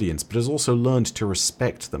the Guardians, but has also learned to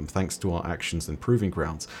respect them thanks to our actions and proving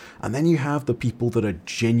grounds. And then you have the people that are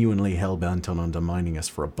genuinely hell-bent on undermining us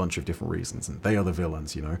for a bunch of different reasons, and they are the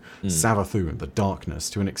villains, you know. Savathun, the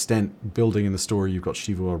Darkness, to an extent, building in the story, you've got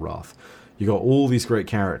Shiva Wrath. You got all these great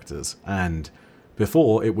characters, and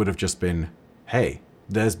before it would have just been, hey,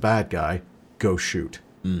 there's bad guy, go shoot.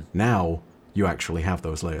 Now you actually have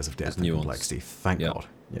those layers of depth and complexity. Thank God.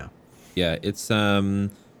 Yeah. Yeah, it's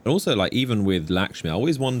and also like even with Lakshmi, I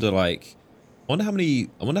always wonder like I wonder how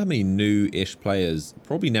many new-ish players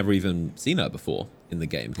probably never even seen her before in the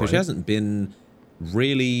game, because she hasn't been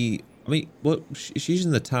really. I mean, well, she's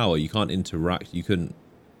in the tower. You can't interact. You couldn't.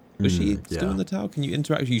 Was she still in the tower? Can you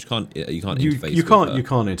interact? You can't interface. You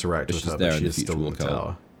can't interact with her. There but in the she's future still in the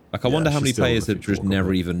tower. Like I wonder how many players have just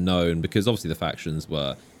never even known, because obviously the factions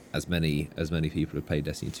were, as many people who played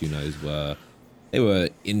Destiny 2 knows, they were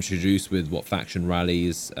introduced with faction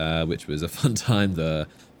rallies, which was a fun time. The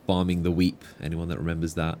farming the Weep, anyone that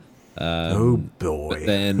remembers that. Oh boy! But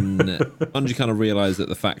then Bungie kind of realized that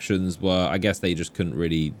the factions were, I guess they just couldn't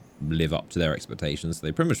really live up to their expectations, so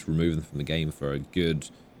they pretty much removed them from the game for a good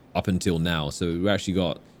up until now. So we actually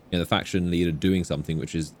got the faction leader doing something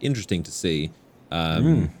which is interesting to see.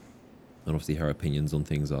 And obviously her opinions on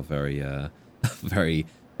things are very, very,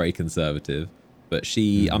 very conservative. But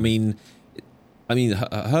she, I mean, I mean,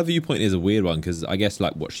 her viewpoint is a weird one because I guess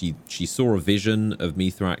like what she saw a vision of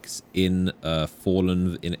Mithrax in a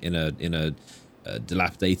fallen in a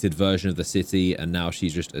dilapidated version of the city, and now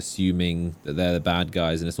she's just assuming that they're the bad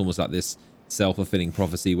guys, and it's almost like this self-fulfilling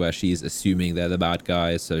prophecy where she's assuming they're the bad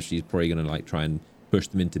guys, so she's probably gonna like try and push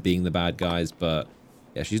them into being the bad guys. But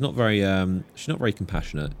yeah, she's not very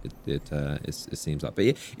compassionate. It seems like,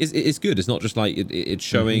 but it's good. It's not just like it's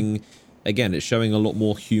showing. Again, it's showing a lot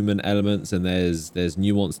more human elements, and there's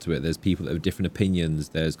nuance to it. There's people that have different opinions.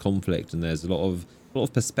 There's conflict, and there's a lot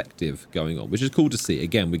of perspective going on, which is cool to see.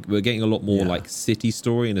 Again, we're getting a lot more like city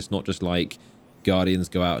story, and it's not just like Guardians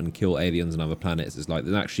go out and kill aliens on other planets. It's like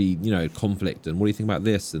there's actually conflict, and what do you think about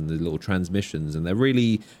this, and the little transmissions, and they're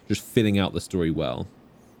really just filling out the story well.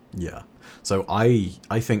 Yeah. So I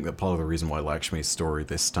think that part of the reason why Lakshmi's story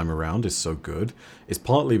this time around is so good is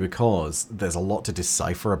partly because there's a lot to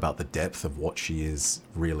decipher about the depth of what she is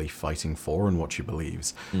really fighting for and what she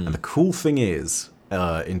believes. And the cool thing is,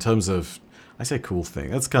 in terms of, I say cool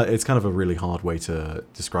thing, it's kind of a really hard way to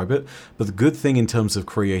describe it, but the good thing in terms of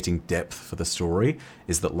creating depth for the story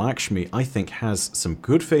is that Lakshmi, I think, has some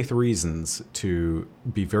good faith reasons to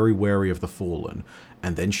be very wary of the Fallen,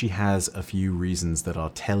 and then she has a few reasons that are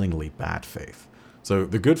tellingly bad faith. So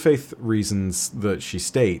the good faith reasons that she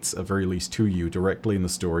states, at very least to you directly in the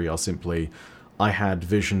story, are simply, I had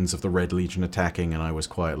visions of the Red Legion attacking and I was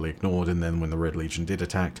quietly ignored, and then when the Red Legion did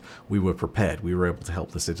attack, we were prepared. We were able to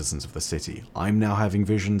help the citizens of the city. I'm now having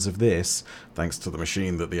visions of this, thanks to the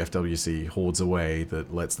machine that the FWC hoards away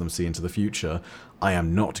that lets them see into the future. I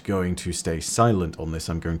am not going to stay silent on this.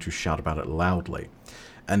 I'm going to shout about it loudly.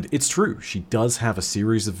 And it's true, she does have a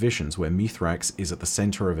series of visions where Mithrax is at the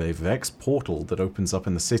center of a Vex portal that opens up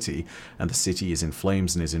in the city, and the city is in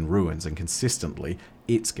flames and is in ruins, and consistently,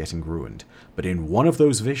 it's getting ruined. But in one of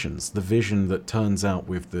those visions, the vision that turns out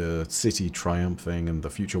with the city triumphing and the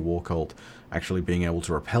future war cult actually being able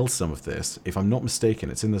to repel some of this, if I'm not mistaken,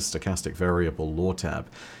 it's in the stochastic variable lore tab,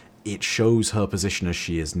 it shows her position as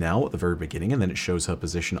she is now at the very beginning, and then it shows her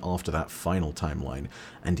position after that final timeline.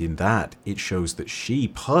 And in that, it shows that she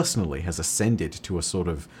personally has ascended to a sort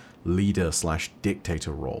of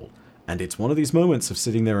leader/dictator role. And it's one of these moments of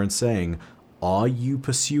sitting there and saying, are you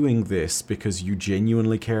pursuing this because you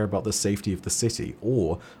genuinely care about the safety of the city,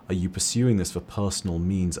 or are you pursuing this for personal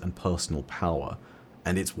means and personal power?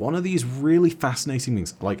 And it's one of these really fascinating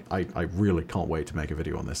things. Like, I really can't wait to make a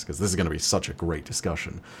video on this, because this is going to be such a great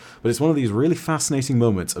discussion. But it's one of these really fascinating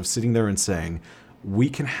moments of sitting there and saying, we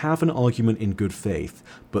can have an argument in good faith,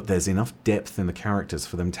 but there's enough depth in the characters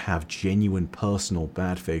for them to have genuine personal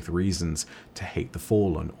bad faith reasons to hate the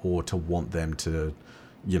Fallen, or to want them to,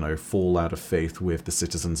 fall out of faith with the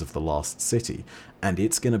citizens of the lost city. And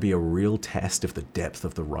it's going to be a real test of the depth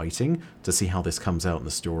of the writing to see how this comes out in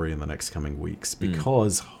the story in the next coming weeks.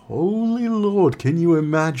 Because, holy lord, can you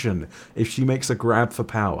imagine if she makes a grab for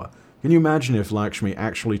power? Can you imagine if Lakshmi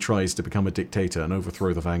actually tries to become a dictator and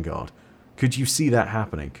overthrow the Vanguard? Could you see that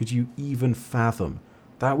happening? Could you even fathom?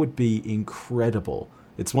 That would be incredible.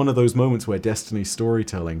 It's one of those moments where Destiny's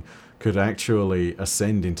storytelling could actually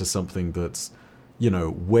ascend into something that's,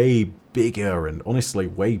 way bigger and honestly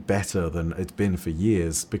way better than it's been for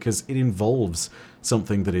years, because it involves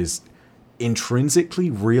something that is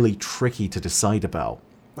intrinsically really tricky to decide about.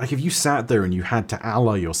 Like, if you sat there and you had to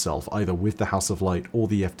ally yourself either with the House of Light or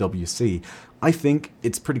the FWC, I think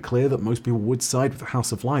it's pretty clear that most people would side with the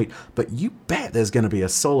House of Light, but you bet there's going to be a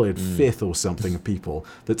solid fifth or something of people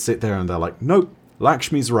that sit there and they're like, nope,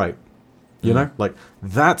 Lakshmi's right. Like,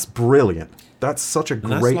 that's brilliant. That's such a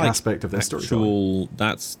great aspect of their story.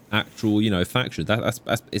 That's actual, faction. That's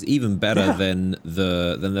it's even better than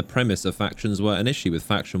the premise of factions were initially, with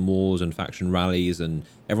faction wars and faction rallies, and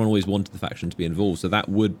everyone always wanted the faction to be involved. So that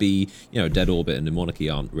would be, Dead Orbit and the Monarchy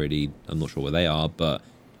aren't really. I'm not sure where they are, but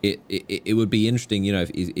it would be interesting,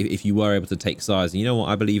 if you were able to take sides. And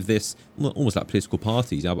I believe this, almost like political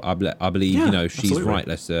parties. I believe, she's absolutely right.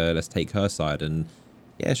 Let's take her side. And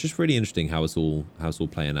yeah, it's just really interesting how it's all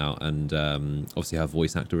playing out, and obviously her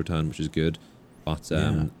voice actor returned, which is good. But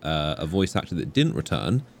a voice actor that didn't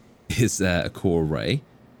return is Ikora Rey.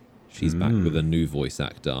 She's back with a new voice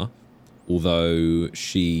actor, although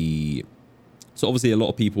so obviously a lot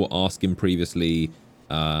of people were asking previously,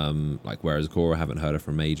 where is Ikora? I haven't heard her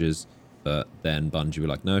from ages. But then Bungie were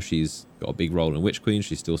like, no, she's got a big role in Witch Queen.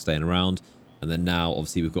 She's still staying around. And then now,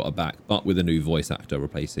 obviously, we've got her back, but with a new voice actor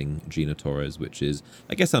replacing Gina Torres, which is,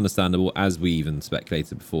 I guess, understandable. As we even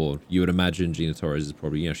speculated before, you would imagine Gina Torres is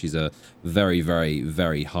probably, she's a very, very,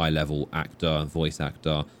 very high-level actor, voice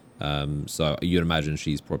actor. So you'd imagine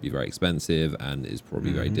she's probably very expensive and is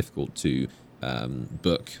probably very difficult to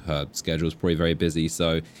book. Her schedule is probably very busy,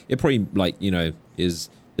 so it probably, like, you know, is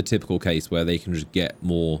the typical case where they can just get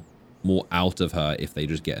more out of her if they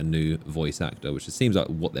just get a new voice actor, which it seems like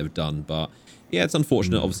what they've done. But yeah, it's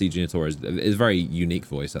unfortunate. Obviously, Gina Torres is a very unique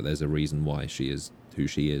voice. Like, there's a reason why she is who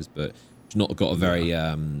she is, but she's not got a very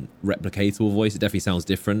replicatable voice. It definitely sounds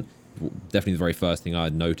different. Definitely the very first thing I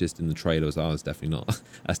had noticed in the trailer was, oh, that's definitely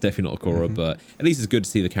not Ikora. But at least it's good to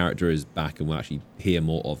see the character is back and we'll actually hear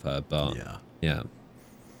more of her. But yeah.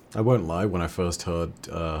 I won't lie, when I first heard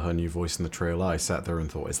her new voice in the trailer, I sat there and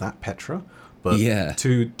thought, is that Petra? But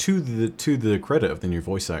to the credit of the new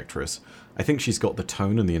voice actress, I think she's got the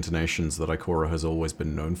tone and the intonations that Ikora has always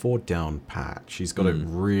been known for down pat. She's got it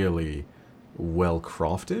really well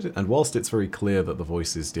crafted, and whilst it's very clear that the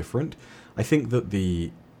voice is different, I think that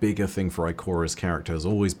the bigger thing for Ikora's character has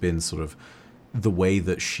always been sort of the way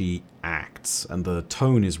that she acts, and the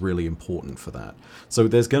tone is really important for that. So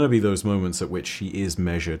there's going to be those moments at which she is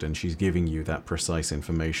measured and she's giving you that precise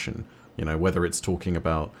information, you know, whether it's talking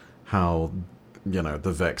about how, you know,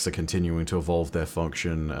 the Vex are continuing to evolve their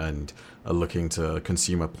function and are looking to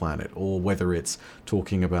consume a planet, or whether it's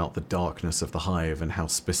talking about the darkness of the Hive and how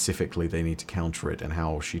specifically they need to counter it and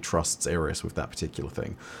how she trusts Eris with that particular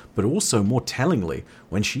thing. But also, more tellingly,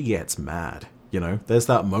 when she gets mad. You know, there's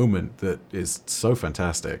that moment that is so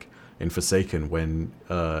fantastic in Forsaken when,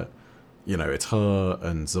 you know, it's her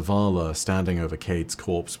and Zavala standing over Cade's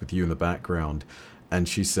corpse with you in the background, and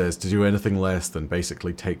she says to do anything less than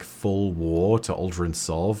basically take full war to Aldrin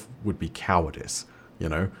Sov would be cowardice, you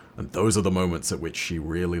know? And those are the moments at which she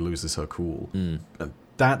really loses her cool. And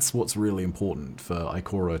that's what's really important for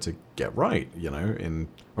Ikora to get right, you know,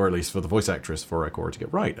 or at least for the voice actress for Ikora to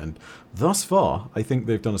get right. And thus far, I think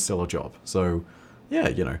they've done a stellar job. So, yeah,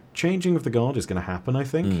 you know, changing of the guard is going to happen, I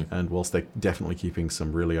think. And whilst they're definitely keeping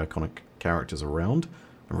some really iconic characters around,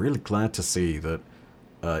 I'm really glad to see that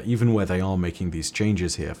even where they are making these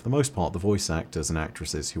changes here, for the most part, the voice actors and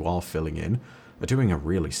actresses who are filling in are doing a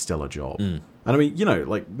really stellar job. And I mean, you know,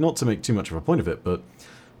 like, not to make too much of a point of it, but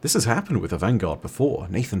this has happened with a Vanguard before.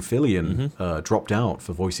 Nathan Fillion dropped out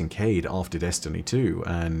for voicing Cade after Destiny 2,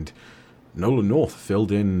 and Nolan North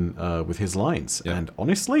filled in with his lines. And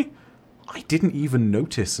honestly, I didn't even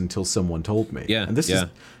notice until someone told me. And this is,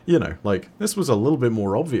 you know, like, this was a little bit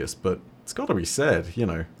more obvious, but it's got to be said, you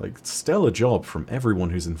know, like, stellar job from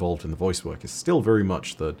everyone who's involved in the voice work is still very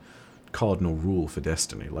much the cardinal rule for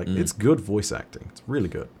Destiny. Like, it's good voice acting. It's really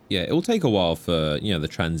good. Yeah, it will take a while for, you know, the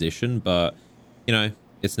transition, but, you know,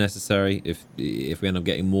 it's necessary if we end up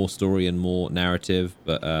getting more story and more narrative.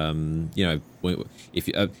 But you know, if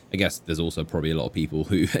you, I guess there's also probably a lot of people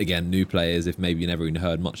who, again, new players, if maybe you never even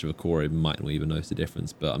heard much of Ikora, might not even notice the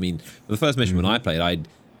difference. But I mean, for the first mission when I played,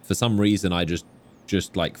 for some reason I just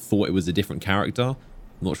like thought it was a different character.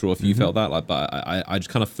 I'm not sure if you felt that, like, but I just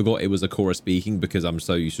kind of forgot it was Ikora speaking because I'm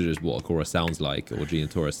so used to just what Ikora sounds like or Gina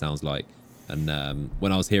Torres sounds like. And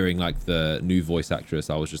when I was hearing, like, the new voice actress,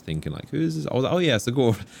 I was just thinking, like, who is this? I was like, oh yeah, it's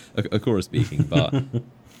Ikora speaking. But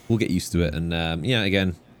we'll get used to it. And yeah,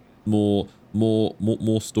 again, more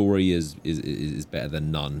story is better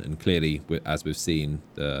than none. And clearly, as we've seen,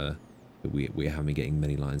 we haven't been getting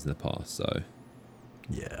many lines in the past. So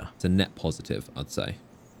yeah, it's a net positive, I'd say.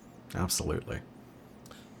 Absolutely.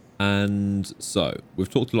 And so, we've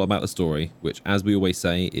talked a lot about the story, which, as we always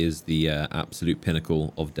say, is the absolute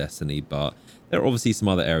pinnacle of Destiny, but there are obviously some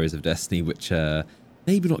other areas of Destiny which are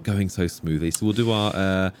maybe not going so smoothly. So we'll do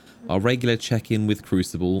our regular check-in with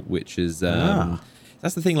Crucible, which is...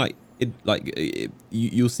 That's the thing,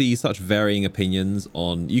 you'll see such varying opinions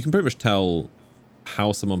on... You can pretty much tell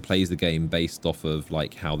how someone plays the game based off of,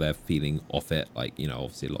 like, how they're feeling off it. Like, you know,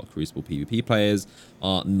 obviously a lot of Crucible PvP players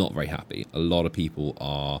are not very happy. A lot of people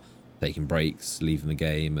are taking breaks, leaving the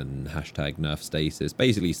game, and hashtag nerf stasis.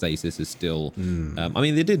 Basically, stasis is still... I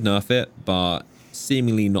mean, they did nerf it, but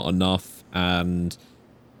seemingly not enough. And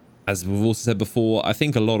as we've also said before, I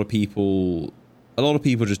think a lot of people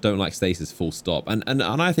just don't like stasis, full stop. And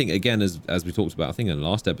I think, again, as we talked about, I think in the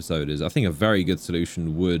last episode, I think a very good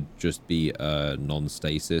solution would just be a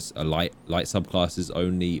non-stasis, a light subclasses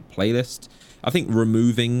only playlist. I think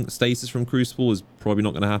removing stasis from Crucible is probably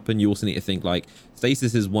not going to happen. You also need to think, like,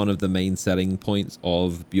 stasis is one of the main selling points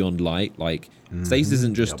of Beyond Light. Like, stasis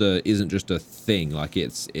isn't just a thing. Like,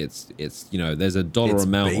 it's you know, there's a dollar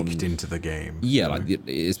amount baked into the game. Yeah, like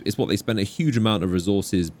it's what they spend a huge amount of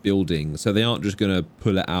resources building. So they aren't just going to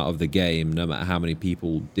pull it out of the game, no matter how many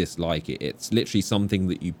people dislike it. It's literally something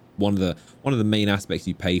that one of the main aspects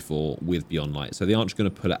you pay for with Beyond Light. So they aren't just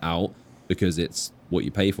going to pull it out because it's what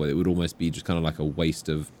you pay for. It would almost be just kind of like a waste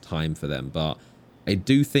of time for them. But I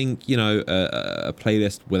do think, you know, a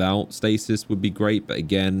playlist without stasis would be great, but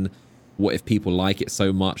again, what if people like it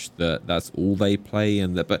so much that that's all they play?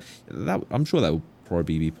 And that, I'm sure that will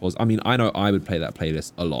probably be positive. I mean, I know I would play that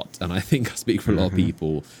playlist a lot, and I think I speak for a lot of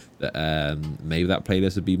people that maybe that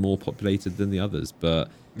playlist would be more populated than the others.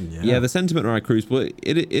 But yeah, the sentiment around Crucible,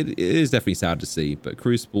 it is definitely sad to see, but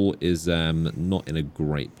Crucible is not in a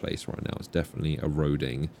great place right now. It's definitely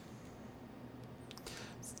eroding.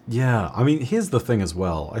 Yeah, I mean, here's the thing as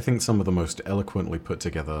well. I think some of the most eloquently put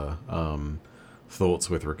together thoughts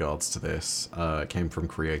with regards to this came from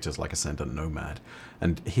creators like Ascendant Nomad.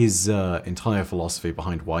 And his entire philosophy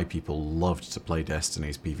behind why people loved to play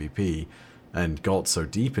Destiny's PvP and got so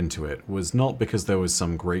deep into it was not because there was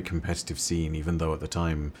some great competitive scene, even though at the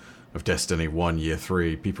time of Destiny 1 Year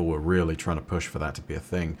 3, people were really trying to push for that to be a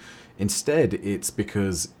thing. Instead, it's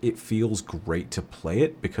because it feels great to play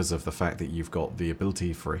it because of the fact that you've got the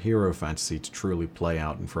ability for a hero fantasy to truly play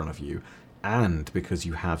out in front of you, and because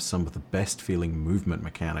you have some of the best feeling movement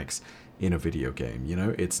mechanics in a video game. You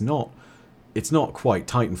know, it's not quite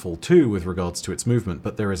Titanfall 2 with regards to its movement,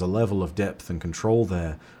 but there is a level of depth and control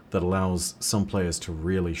there that allows some players to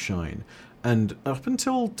really shine. And up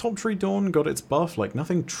until Top Tree Dawn got its buff, like,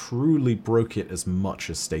 nothing truly broke it as much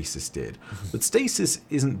as Stasis did. But Stasis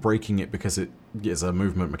isn't breaking it because it is a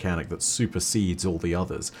movement mechanic that supersedes all the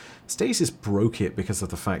others. Stasis broke it because of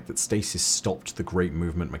the fact that Stasis stopped the great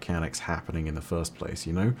movement mechanics happening in the first place,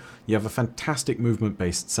 you know? You have a fantastic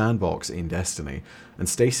movement-based sandbox in Destiny, and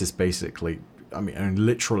Stasis basically, I mean,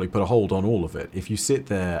 literally put a hold on all of it. If you sit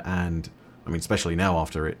there and, I mean, especially now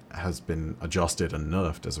after it has been adjusted and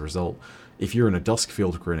nerfed as a result, if you're in a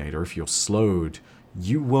Duskfield grenade or if you're slowed,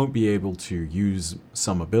 you won't be able to use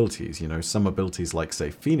some abilities. You know, some abilities like, say,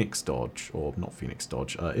 Phoenix Dodge, or not Phoenix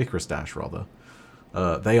Dodge, Icarus Dash, rather.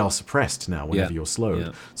 They are suppressed now whenever you're slowed.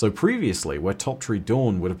 Yeah. So previously, where Top Tree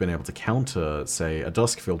Dawn would have been able to counter, say, a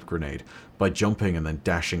Duskfield grenade by jumping and then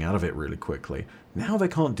dashing out of it really quickly, now they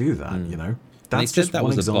can't do that, you know? That's they said that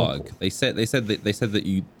was example. A bug. They said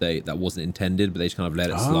that wasn't intended, but they just kind of let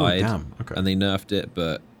it slide. Damn. Okay. And they nerfed it,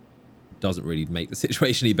 but doesn't really make the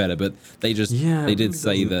situation any better. But they just they did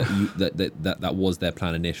say that was their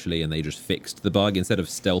plan initially, and they just fixed the bug instead of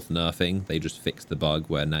stealth nerfing. They just fixed the bug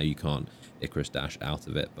where now you can't Icarus Dash out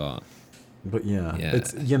of it. But yeah.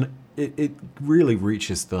 It's, you know, it really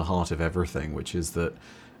reaches the heart of everything, which is that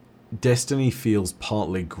Destiny feels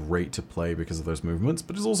partly great to play because of those movements,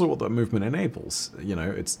 but it's also what that movement enables. You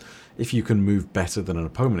know, it's if you can move better than an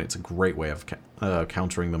opponent, it's a great way of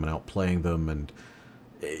countering them and outplaying them, and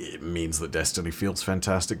it means that Destiny feels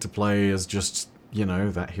fantastic to play as just, you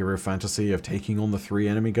know, that hero fantasy of taking on the 3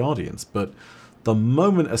 enemy guardians. But the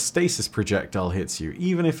moment a stasis projectile hits you,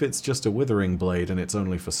 even if it's just a withering blade and it's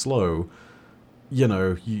only for slow, you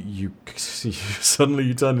know, you suddenly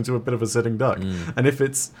you turn into a bit of a sitting duck. And if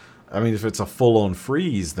it's a full-on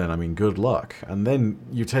freeze, then, I mean, good luck. And then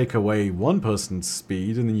you take away one person's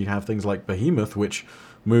speed, and then you have things like Behemoth, which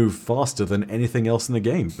move faster than anything else in the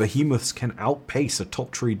game. Behemoths can outpace a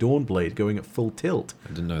Top Tree Dawnblade going at full tilt. I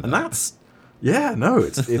didn't know that. And that's... Yeah, no,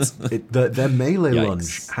 their melee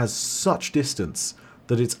lunge has such distance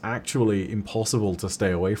that it's actually impossible to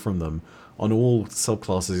stay away from them on all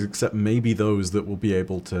subclasses, except maybe those that will be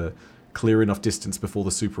able to clear enough distance before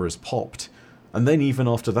the super is popped. And then even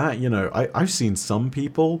after that, you know, I've seen some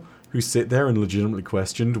people who sit there and legitimately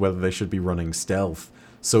questioned whether they should be running stealth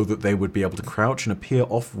so that they would be able to crouch and appear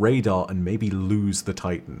off radar and maybe lose the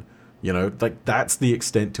Titan. You know, like, that's the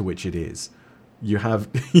extent to which it is. You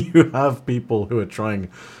have people who are trying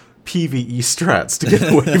PvE strats to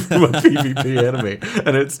get away from a PvP enemy,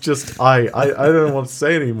 and it's just I don't know what to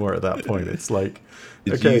say anymore at that point. It's like,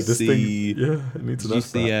 it needs enough. Did you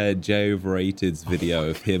see Jay Overrated's video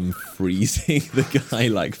of him freezing the guy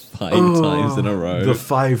like 5 times in a row? The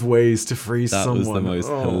 5 ways to freeze someone. That was the most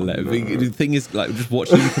hilarious. No. The thing is, like, just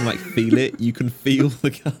watching, you can like feel it. You can feel the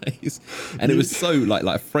guys, and it was so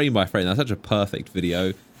like frame by frame. That's such a perfect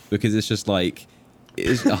video because it's just like.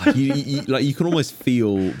 You can almost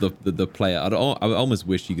feel the player. I almost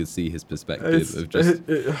wish you could see his perspective of just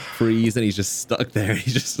freeze, and he's just stuck there.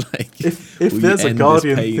 He's just like, if there's a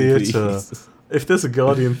Guardian theater, if there's a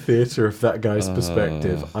Guardian theater of that guy's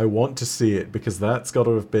perspective, I want to see it because that's got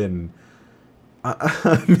to have been.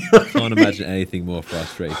 I can't imagine anything more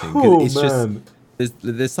frustrating. It's just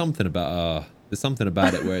there's something about There's something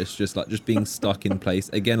about it where it's just like just being stuck in place.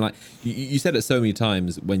 Again, like you said it so many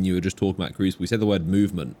times when you were just talking about Crucible. We said the word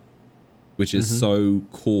movement, which is so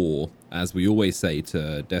core, as we always say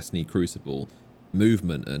to Destiny Crucible,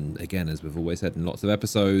 movement. And again, as we've always said in lots of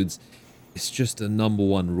episodes, it's just a number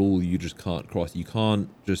one rule you just can't cross. You can't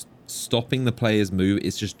just stopping the player's move.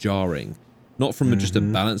 It's just jarring. Not from just a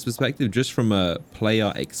balance perspective, just from a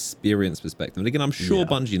player experience perspective. And again, I'm sure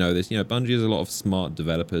Bungie know this. You know, Bungie has a lot of smart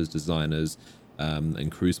developers, designers,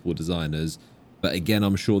 and Crucible designers. But again,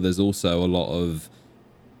 I'm sure there's also a lot of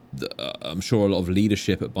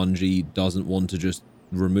leadership at Bungie doesn't want to just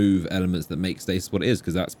remove elements that make stasis what it is,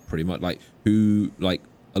 because that's pretty much like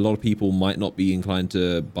a lot of people might not be inclined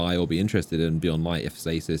to buy or be interested in Beyond Light if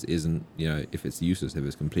stasis isn't, you know, if it's useless, if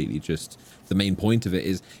it's completely just the main point of it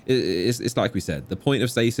is it's like we said, the point of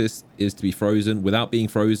stasis is to be frozen. Without being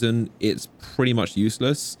frozen, it's pretty much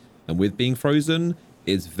useless, and with being frozen,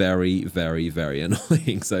 it's very, very, very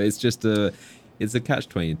annoying. So it's just it's a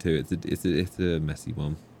catch-22. It's a messy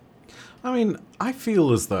one. I mean, I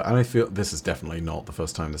feel as though, and I feel this is definitely not the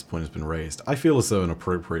first time this point has been raised, I feel as though an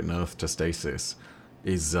appropriate nerf to stasis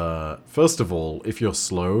is, first of all, if you're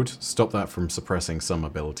slowed, stop that from suppressing some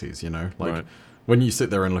abilities, you know? Like, when you sit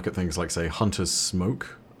there and look at things like, say, Hunter's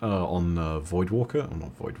Smoke on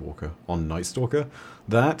on Night Stalker,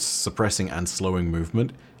 that suppressing and slowing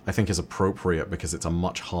movement, I think is appropriate because it's a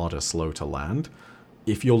much harder slow to land.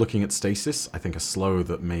 If you're looking at stasis, I think a slow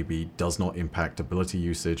that maybe does not impact ability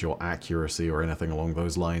usage or accuracy or anything along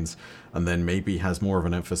those lines, and then maybe has more of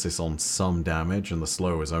an emphasis on some damage, and the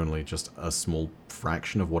slow is only just a small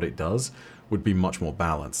fraction of what it does, would be much more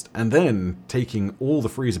balanced. And then taking all the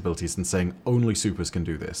freeze abilities and saying only supers can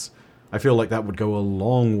do this. I feel like that would go a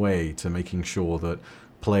long way to making sure that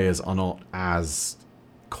players are not as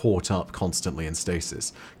caught up constantly in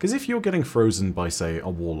stasis. Because if you're getting frozen by, say, a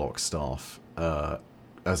Warlock staff,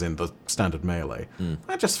 as in the standard melee,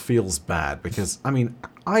 that just feels bad, because, I mean,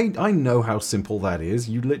 I know how simple that is.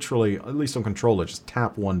 You literally, at least on controller, just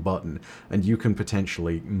tap one button, and you can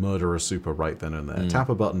potentially murder a super right then and there. Tap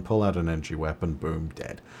a button, pull out an energy weapon, boom,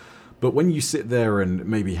 dead. But when you sit there and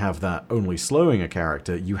maybe have that only slowing a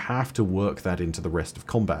character, you have to work that into the rest of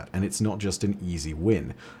combat, and it's not just an easy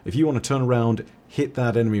win. If you want to turn around, hit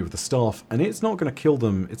that enemy with the staff, and it's not going to kill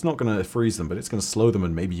them, it's not going to freeze them, but it's going to slow them,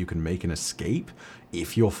 and maybe you can make an escape,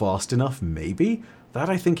 if you're fast enough, maybe. That,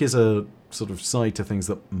 I think, is a sort of side to things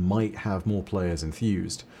that might have more players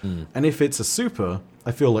enthused. And if it's a super,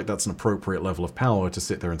 I feel like that's an appropriate level of power to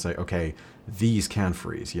sit there and say, okay, these can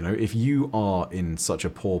freeze. You know, if you are in such a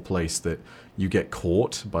poor place that you get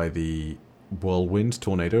caught by the whirlwind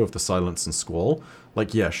tornado of the silence and squall,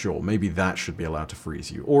 like, yeah, sure, maybe that should be allowed to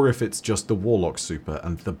freeze you. Or if it's just the Warlock super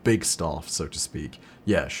and the big staff, so to speak,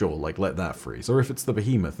 yeah, sure, like, let that freeze. Or if it's the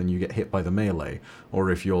Behemoth and you get hit by the melee, or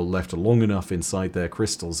if you're left long enough inside their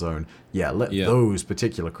crystal zone, yeah, let those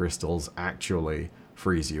particular crystals actually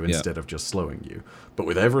freeze you instead of just slowing you. But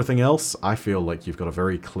with everything else, I feel like you've got a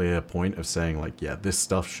very clear point of saying, like, yeah, this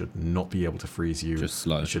stuff should not be able to freeze you. Just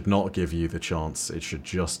slow. It should not give you the chance. It should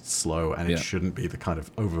just slow, and it shouldn't be the kind of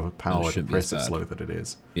overpowered, oppressive slow that it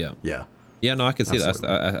is. Yeah. No, I can see that.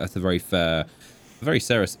 That's a very fair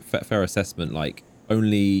assessment. Like,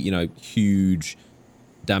 only, you know, huge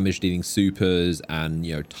damage dealing supers and,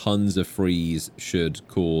 you know, tons of freeze should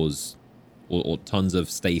cause, or tons of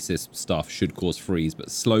stasis stuff should cause freeze, but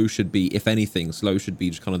slow should be, if anything, slow should be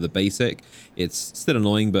just kind of the basic. It's still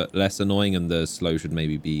annoying, but less annoying, and the slow should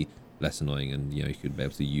maybe be less annoying, and, you know, you could be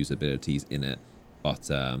able to use abilities in it. But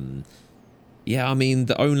yeah, I mean,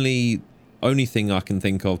 the only thing I can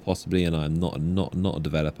think of possibly, and I'm not a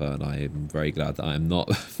developer, and I am very glad that I am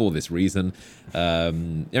not for this reason.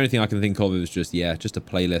 The only thing I can think of is just a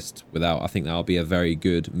playlist without. I think that'll be a very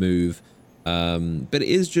good move. But it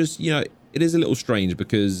is just, you know, it is a little strange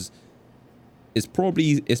because it's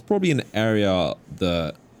probably an area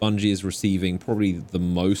that Bungie is receiving probably the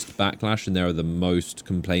most backlash, and there are the most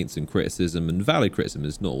complaints and criticism, and valid criticism.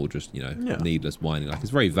 It's not all just, you know, needless whining. Like, it's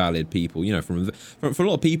very valid people, you know, from a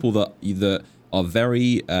lot of people that are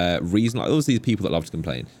very reasonable. Like, obviously, people that love to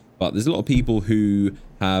complain, but there's a lot of people who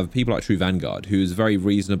have people like True Vanguard, who is very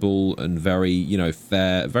reasonable and very, you know,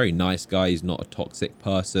 fair, very nice guy. He's not a toxic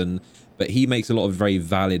person. But he makes a lot of very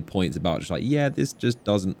valid points about just like, yeah, this just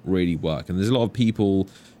doesn't really work. And there's a lot of people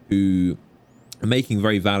who are making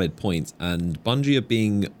very valid points, and Bungie are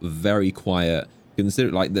being very quiet.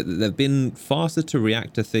 Consider, like, they've been faster to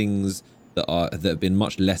react to things that have been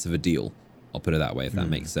much less of a deal. I'll put it that way, if that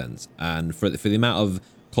makes sense. And for the amount of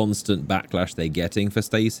constant backlash they're getting for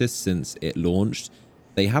stasis since it launched,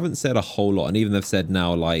 they haven't said a whole lot. And even they've said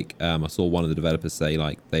now, like, I saw one of the developers say,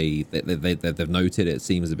 like, they've noted it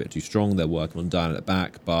seems a bit too strong. They're working on dialing it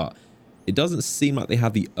back, but it doesn't seem like they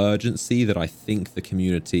have the urgency that I think the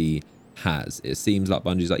community has. It seems like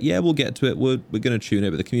Bungie's like, yeah, we'll get to it. We're going to tune it.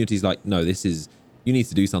 But the community's like, no, this is you need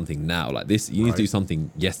to do something now. Like this, you need to do Right.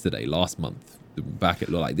 something yesterday, last month, back at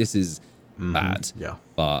like this is bad. Yeah.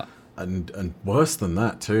 But And worse than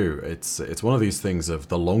that too, it's one of these things of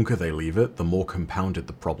the longer they leave it, the more compounded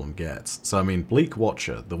the problem gets. So I mean, Bleak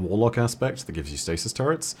Watcher, the Warlock aspect that gives you stasis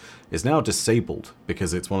turrets, is now disabled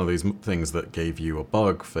because it's one of these things that gave you a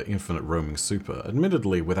bug for infinite roaming super,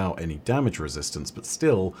 admittedly without any damage resistance, but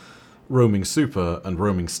still roaming super and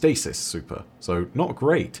roaming stasis super. So not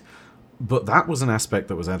great. But that was an aspect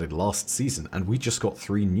that was added last season, and we just got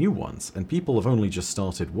 3 new ones, and people have only just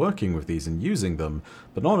started working with these and using them,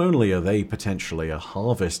 but not only are they potentially a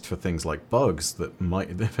harvest for things like bugs that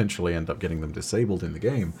might eventually end up getting them disabled in the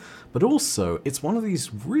game, but also it's one of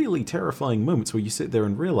these really terrifying moments where you sit there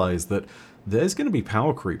and realize that there's going to be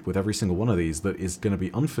power creep with every single one of these that is going to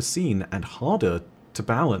be unforeseen and harder to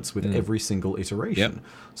balance with every single iteration. Yep.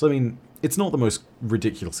 So, I mean, it's not the most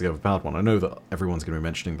ridiculously overpowered one. I know that everyone's going to be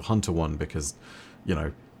mentioning the Hunter one because, you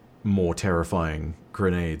know, more terrifying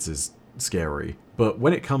grenades is scary. But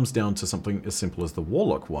when it comes down to something as simple as the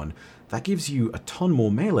Warlock one, that gives you a ton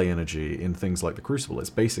more melee energy in things like the Crucible. It's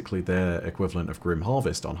basically their equivalent of Grim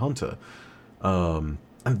Harvest on Hunter. And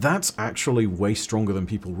that's actually way stronger than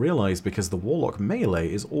people realize because the Warlock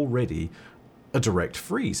melee is already a direct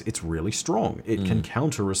freeze. It's really strong. It can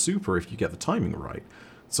counter a super if you get the timing right.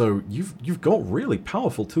 So you've got really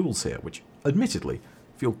powerful tools here, which admittedly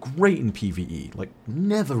feel great in PvE. Like,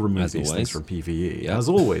 never remove As these always. things from PvE. Yeah. As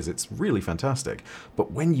always, it's really fantastic.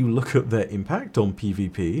 But when you look at their impact on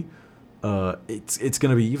PvP, it's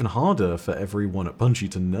going to be even harder for everyone at Bungie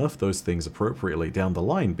to nerf those things appropriately down the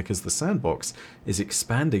line because the sandbox is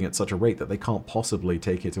expanding at such a rate that they can't possibly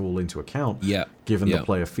take it all into account, given the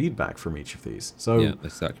player feedback from each of these. So yeah,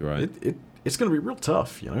 that's exactly right. It's going to be real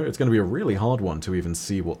tough, you know? It's going to be a really hard one to even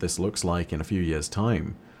see what this looks like in a few years'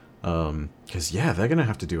 time. Because, yeah, they're going to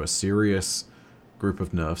have to do a serious group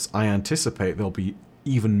of nerfs. I anticipate there'll be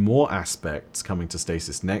even more aspects coming to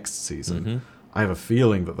Stasis next season. I have a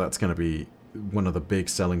feeling that that's going to be one of the big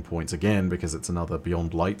selling points again because it's another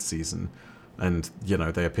Beyond Light season. And, you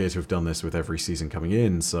know, they appear to have done this with every season coming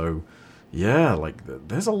in. So, yeah, like,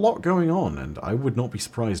 there's a lot going on. And I would not be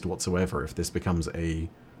surprised whatsoever if this becomes a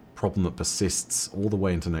problem that persists all the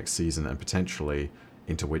way into next season and potentially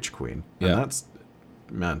into Witch Queen. And that's,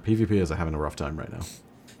 man, PvPers are having a rough time right now.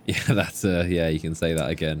 Yeah, that's yeah, you can say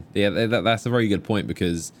that again. Yeah, that's a very good point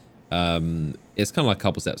because it's kind of like a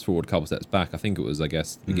couple steps forward, couple steps back. I think it was, I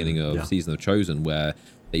guess, beginning of Season of Chosen where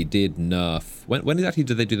they did nerf. When exactly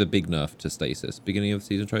did they do the big nerf to Stasis? Beginning of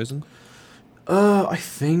Season of Chosen? I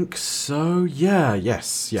think so. Yeah,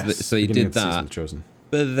 yes. So they did that. Season of Chosen.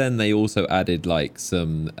 But then they also added like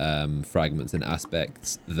some fragments and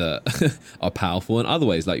aspects that are powerful in other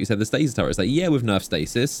ways. Like you said, the stasis turret. It's like, yeah, we've nerfed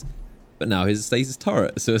stasis, but now here's a stasis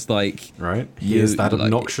turret. So it's like... Right. Here's that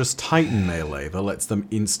obnoxious Titan melee that lets them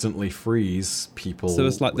instantly freeze people. So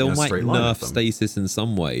it's like they'll might nerf them. stasis in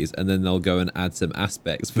some ways, and then they'll go and add some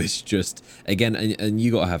aspects, which just, again, and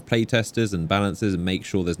you got to have playtesters and balances and make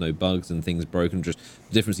sure there's no bugs and things broken. Just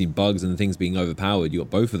the difference between bugs and things being overpowered. You got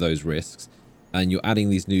both of those risks. And you're adding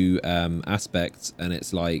these new aspects, and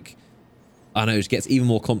it's like, I don't know, it just gets even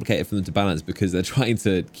more complicated for them to balance because they're trying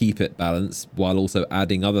to keep it balanced while also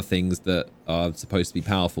adding other things that are supposed to be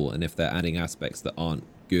powerful. And if they're adding aspects that aren't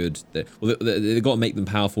good, they've got to make them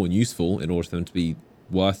powerful and useful in order for them to be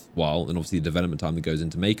worthwhile, and obviously the development time that goes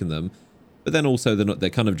into making them. But then also they're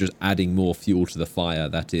kind of just adding more fuel to the fire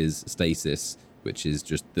that is stasis, which is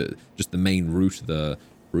just the main root of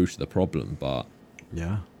the problem. But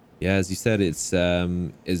yeah, as you said, it's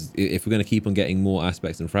if we're going to keep on getting more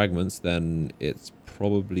aspects and fragments, then it's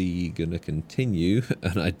probably going to continue.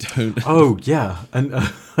 And I don't. Oh yeah, and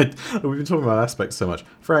we've been talking about aspects so much.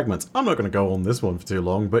 Fragments. I'm not going to go on this one for too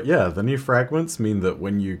long, but yeah, the new fragments mean that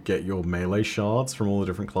when you get your melee shards from all the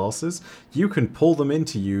different classes, you can pull them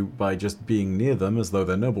into you by just being near them as though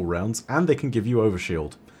they're noble rounds, and they can give you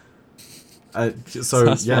overshield. So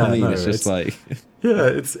that's yeah, what I mean. no, it's just like.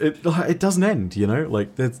 Yeah, it doesn't end, you know?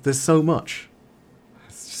 Like, there's so much.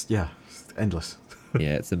 It's just, it's endless.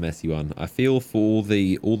 Yeah, it's a messy one. I feel for all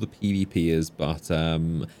the PvPers, but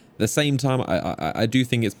at the same time, I do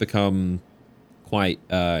think it's become quite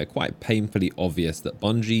painfully obvious that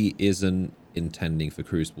Bungie isn't intending for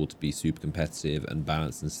Crucible to be super competitive and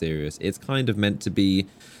balanced and serious. It's kind of meant to be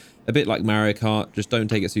a bit like Mario Kart. Just don't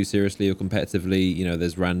take it too seriously or competitively. You know,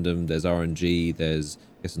 there's random, there's RNG, there's...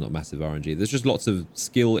 I guess it's not massive RNG. There's just lots of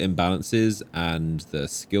skill imbalances and the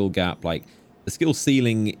skill gap. Like the skill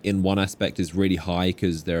ceiling in one aspect is really high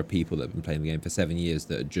because there are people that have been playing the game for 7 years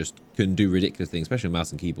that just can do ridiculous things, especially on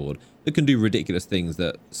mouse and keyboard, that can do ridiculous things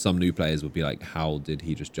that some new players would be like, how did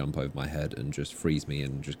he just jump over my head and just freeze me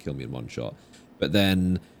and just kill me in one shot? But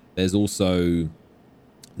then there's also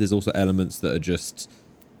elements that are just,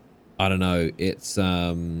 I don't know, it's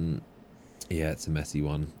it's a messy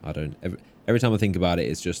one. Every time I think about it,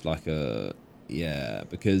 it's just like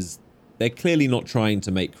because they're clearly not trying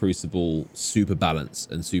to make Crucible super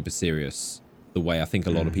balanced and super serious the way I think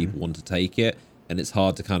a lot of people want to take it. And it's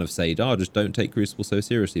hard to kind of say, just don't take Crucible so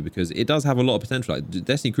seriously, because it does have a lot of potential. Like,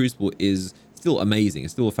 Destiny Crucible is still amazing.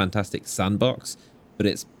 It's still a fantastic sandbox, but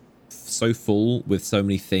it's so full with so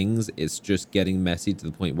many things. It's just getting messy to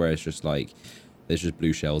the point where it's just like, there's just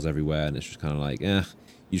blue shells everywhere. And it's just kind of like, you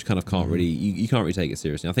just kind of can't really, you can't really take it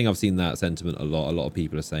seriously. I think I've seen that sentiment a lot. A lot of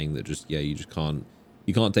people are saying that just, you just can't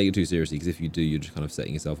take it too seriously, because if you do, you're just kind of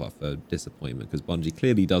setting yourself up for disappointment, because Bungie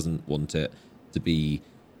clearly doesn't want it to be,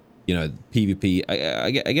 PvP.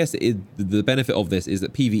 I guess the benefit of this is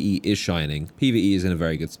that PvE is shining. PvE is in a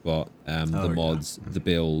very good spot. The mods, the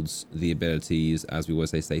builds, the abilities, as we always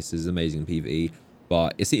say, stasis is amazing in PvE.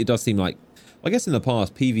 But it does seem like, I guess in the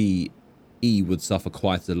past, PvE would suffer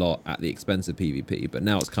quite a lot at the expense of PvP, but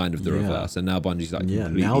now it's kind of the reverse. And now Bungie's like,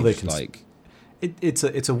 now they can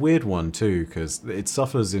It's a weird one too, because it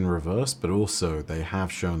suffers in reverse, but also they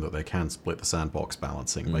have shown that they can split the sandbox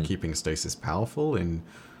balancing by keeping stasis powerful in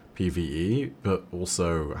PvE, but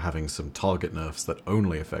also having some target nerfs that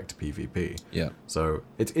only affect PvP. Yeah. So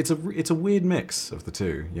it's a weird mix of the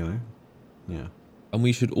two, Yeah. And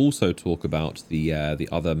we should also talk about the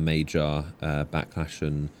other major backlash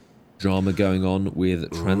and drama going on with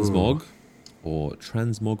transmog or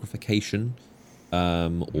transmogrification.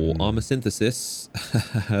 Or armor synthesis,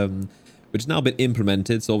 which has now been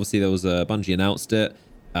implemented. So obviously there was Bungie announced it.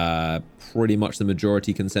 Pretty much the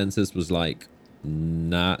majority consensus was like,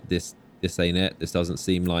 nah, this ain't it. This doesn't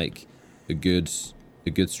seem like a good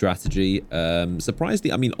strategy.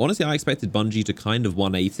 Surprisingly, I mean, honestly, I expected Bungie to kind of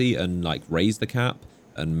 180 and like raise the cap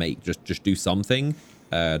and make just do something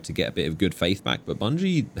to get a bit of good faith back. But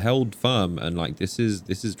Bungie held firm and like, this is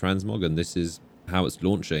transmog and this is how it's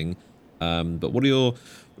launching. But what are your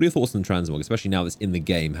thoughts on transmog, especially now that's in the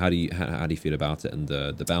game? How do you feel about it, and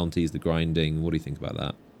the bounties, the grinding? What do you think about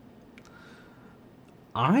that?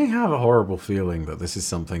 I have a horrible feeling that this is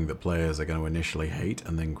something that players are going to initially hate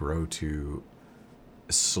and then grow to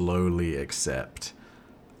slowly accept.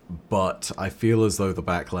 But I feel as though the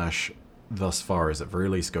backlash thus far is at very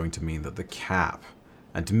least going to mean that the cap,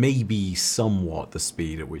 and maybe somewhat the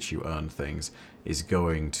speed at which you earn things, is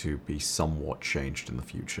going to be somewhat changed in the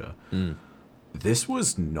future. This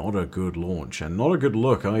was not a good launch, and not a good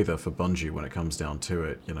look either for Bungie when it comes down to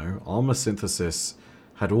it. Armor synthesis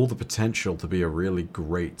had all the potential to be a really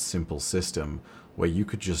great, simple system where you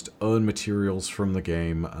could just earn materials from the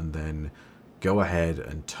game and then go ahead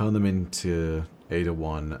and turn them into Ada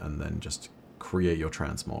 1 and then just create your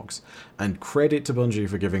transmogs. And credit to Bungie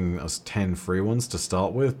for giving us 10 free ones to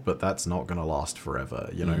start with, but that's not going to last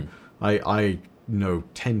forever. I know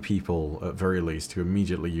 10 people at very least who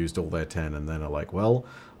immediately used all their 10 and then are like, well,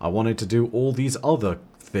 I wanted to do all these other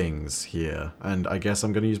things here, and I guess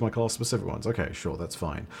I'm going to use my class specific ones. Okay, sure, that's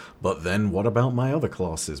fine. But then what about my other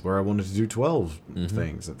classes where I wanted to do 12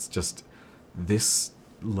 things? It's just, this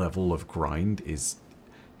level of grind is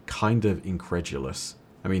kind of incredulous.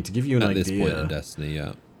 I mean, to give you an idea... At this point in Destiny,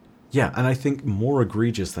 yeah. Yeah, and I think more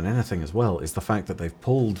egregious than anything as well is the fact that they've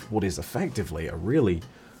pulled what is effectively a really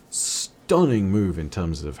stunning move in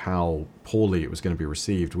terms of how poorly it was going to be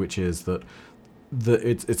received, which is that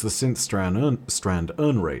it's the synth strand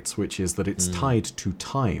earn rates, which is that it's tied to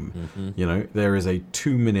time. There is a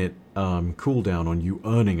 2-minute cooldown on you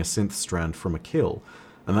earning a synth strand from a kill,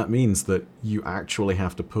 and that means that you actually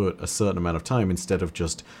have to put a certain amount of time instead of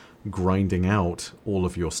just grinding out all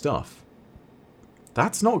of your stuff.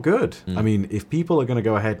 That's not good. I mean, if people are going to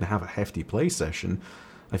go ahead and have a hefty play session,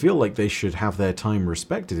 I feel like they should have their time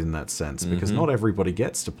respected in that sense, because not everybody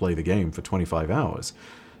gets to play the game for 25 hours.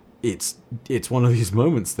 It's one of these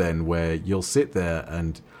moments then where you'll sit there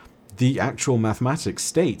and the actual mathematics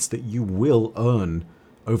states that you will earn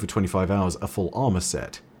over 25 hours a full armor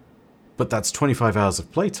set. But that's 25 hours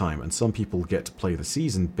of playtime, and some people get to play the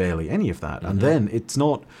season barely any of that. And then it's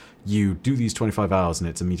not you do these 25 hours and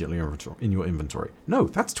it's immediately in your inventory. No,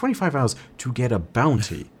 that's 25 hours to get a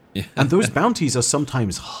bounty. And those bounties are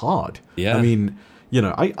sometimes hard. I mean,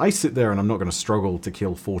 I sit there and I'm not going to struggle to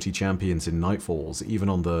kill 40 champions in Nightfalls, even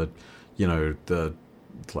on the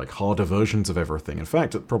like harder versions of everything. In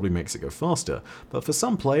fact, it probably makes it go faster. But for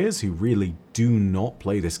some players who really do not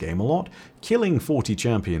play this game a lot, killing 40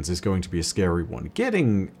 champions is going to be a scary one.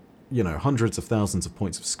 Getting, hundreds of thousands of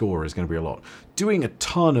points of score is going to be a lot. Doing a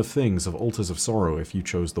ton of things of Altars of Sorrow if you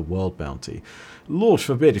chose the World Bounty. Lord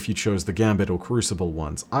forbid if you chose the Gambit or Crucible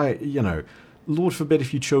ones. Lord forbid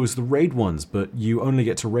if you chose the raid ones, but you only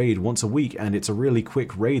get to raid once a week, and it's a really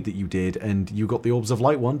quick raid that you did, and you got the Orbs of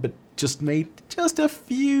Light one, but just made just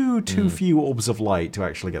too few Orbs of Light to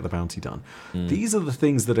actually get the bounty done. These are the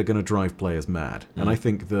things that are going to drive players mad, and I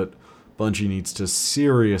think that Bungie needs to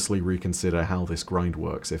seriously reconsider how this grind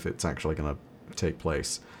works if it's actually going to take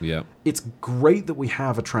place. Yeah, it's great that we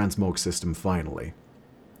have a transmog system finally,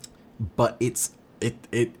 but it's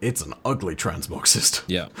an ugly transmog system.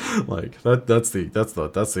 Yeah, like that's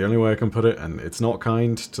the only way I can put it, and it's not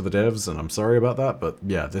kind to the devs, and I'm sorry about that, but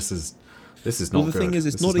yeah, this is not well, the good. thing is,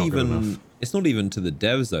 it's not even to the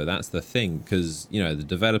devs though. That's the thing, because the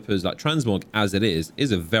developers, like transmog as it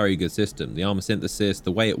is a very good system. The armor synthesis,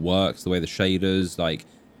 the way it works, the way the shaders, like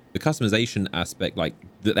the customization aspect, like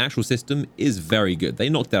the actual system is very good. They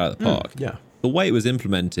knocked it out of the park. Yeah, the way it was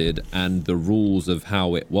implemented and the rules of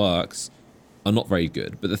how it works are not very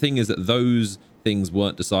good. But the thing is that those things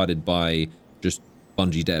weren't decided by just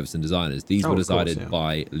Bungie devs and designers. These were decided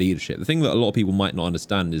by leadership. The thing that a lot of people might not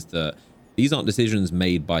understand is that these aren't decisions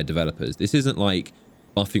made by developers. This isn't like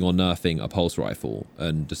buffing or nerfing a pulse rifle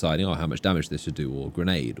and deciding, how much damage this should do, or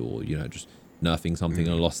grenade, or, just nerfing something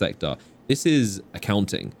in a lost sector. This is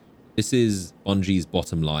accounting. This is Bungie's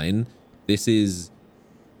bottom line. This is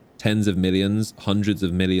tens of millions, hundreds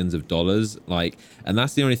of millions of dollars. And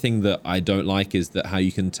that's the only thing that I don't like, is that how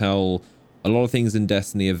you can tell a lot of things in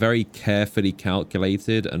Destiny are very carefully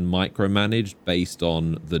calculated and micromanaged based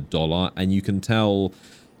on the dollar. And you can tell,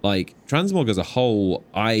 transmog as a whole,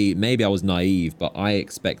 maybe I was naive, but I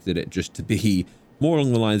expected it just to be more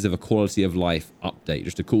along the lines of a quality of life update,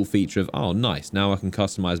 just a cool feature of, oh, nice, now I can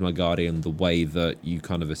customize my Guardian the way that you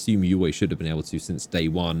kind of assume you always should have been able to since day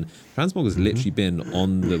one. Transmog has literally been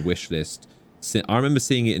on the wish list. I remember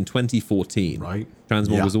seeing it in 2014. Right.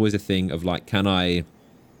 Transmog was always a thing of can I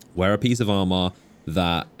wear a piece of armor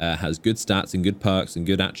that has good stats and good perks and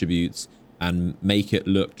good attributes, and make it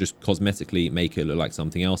look, just cosmetically make it look like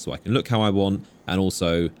something else, so I can look how I want and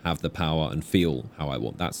also have the power and feel how I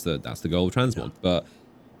want. That's the goal of transmog. Yeah. But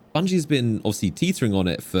Bungie's been obviously teetering on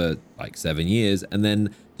it for 7 years, and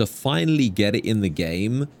then to finally get it in the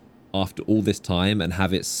game after all this time and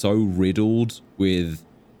have it so riddled with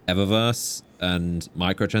Eververse and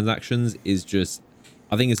microtransactions is just,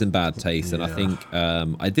 I think it's in bad taste. And I think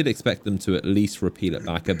I did expect them to at least repeal it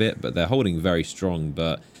back a bit, but they're holding very strong.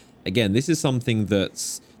 But again, this is something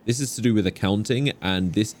this is to do with accounting,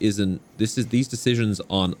 and these decisions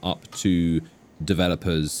aren't up to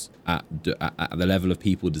developers at the level of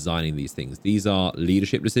people designing these things. These are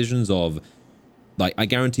leadership decisions of, I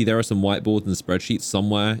guarantee there are some whiteboards and spreadsheets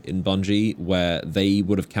somewhere in Bungie where they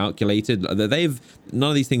would have calculated, none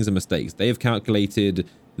of these things are mistakes. They have calculated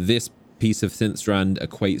this piece of synth strand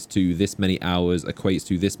equates to this many hours, equates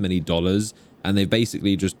to this many dollars, and they've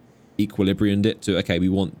basically just equilibriumed it to, okay, we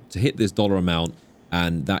want to hit this dollar amount,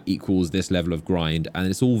 and that equals this level of grind, and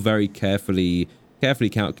it's all very carefully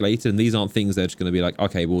calculated. And these aren't things they're just going to be like,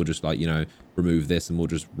 okay, we'll just remove this and we'll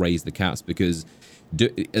just raise the caps, because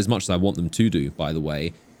as much as I want them to do, by the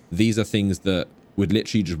way, these are things that would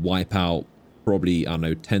literally just wipe out probably, I don't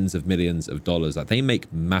know, tens of millions of dollars. They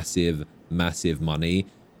make massive money.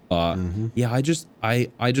 But yeah, I just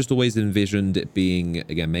always envisioned it being,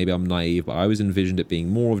 again, maybe I'm naive, but I always envisioned it being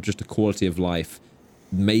more of just a quality of life,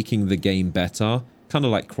 making the game better, kind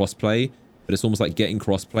of like crossplay. But it's almost like getting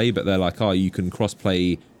crossplay, but they're like, oh, you can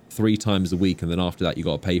crossplay 3 times a week, and then after that you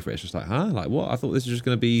got to pay for it. It's just what? I thought this was just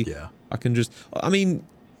going to be, I can just,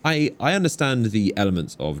 I understand the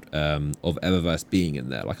elements of Eververse being in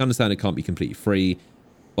there. I understand it can't be completely free,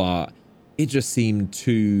 but it just seemed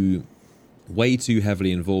way too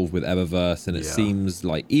heavily involved with Eververse, and it seems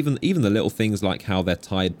like even the little things like how they're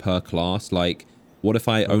tied per class. What if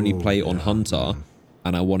I only play on Hunter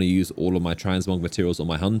and I want to use all of my transmog materials on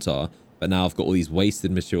my Hunter, but now I've got all these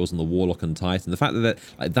wasted materials on the Warlock and Titan? The fact that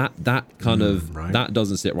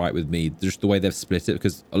doesn't sit right with me. Just the way they've split it,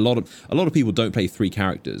 because a lot of people don't play 3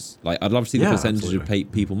 characters. I'd love to see the percentage of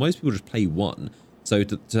people. Most people just play 1. So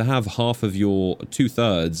to have half of your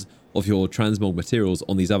 2/3 of your transmog materials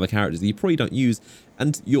on these other characters that you probably don't use,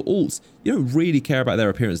 and your alts, you don't really care about their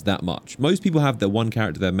appearance that much. Most people have their one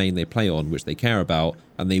character, their main they play on, which they care about,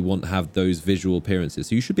 and they want to have those visual appearances.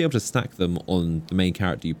 So you should be able to stack them on the main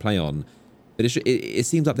character you play on. But it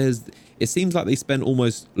seems like they spend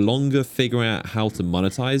almost longer figuring out how to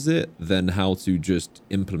monetize it than how to just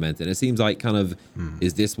implement it. And it seems like kind of,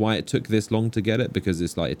 is this why it took this long to get it? Because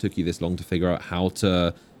it's like it took you this long to figure out how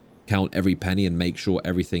to count every penny and make sure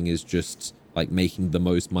everything is just like making the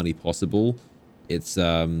most money possible. It's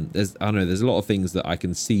there's I don't know, there's a lot of things that I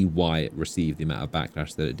can see why it received the amount of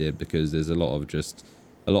backlash that it did, because there's a lot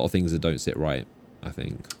of things that don't sit right, I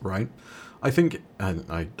think. Right. I think, and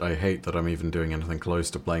I hate that I'm even doing anything close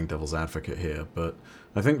to playing devil's advocate here, but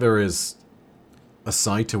I think there is a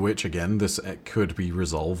side to which, again, this could be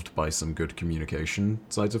resolved by some good communication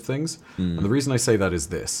sides of things. And the reason I say that is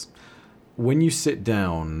this. When you sit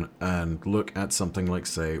down and look at something like,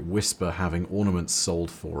 say, Whisper having ornaments sold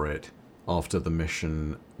for it after the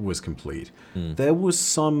mission was complete, there was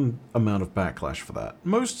some amount of backlash for that.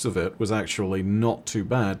 Most of it was actually not too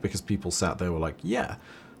bad, because people sat there and were like, yeah,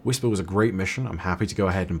 Whisper was a great mission. I'm happy to go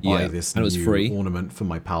ahead and buy this new ornament for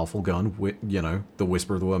my powerful gun. You know, the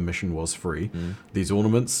Whisper of the Worm mission was free. These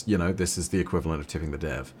ornaments, you know, this is the equivalent of tipping the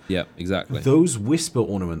dev. Yeah, exactly. Those Whisper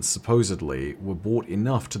ornaments supposedly were bought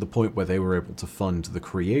enough to the point where they were able to fund the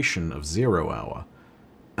creation of 0 Hour.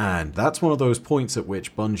 And that's one of those points at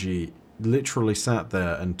which Bungie literally sat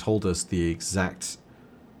there and told us the exact,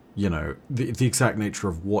 you know, the exact nature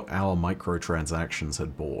of what our microtransactions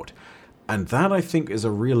had bought. And that, I think, is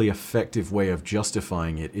a really effective way of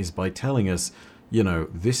justifying it, is by telling us, you know,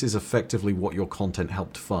 this is effectively what your content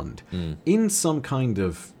helped fund. In some kind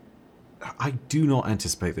of... I do not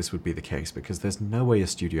anticipate this would be the case, because there's no way a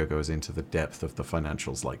studio goes into the depth of the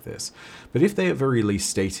financials like this. But if they at very least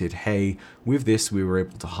stated, hey, with this we were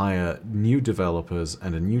able to hire new developers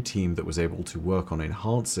and a new team that was able to work on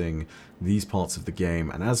enhancing these parts of the game,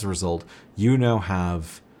 and as a result, you now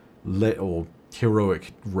have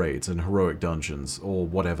heroic raids and heroic dungeons, or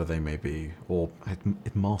whatever they may be, or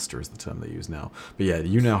master is the term they use now. But yeah,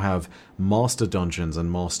 you now have master dungeons and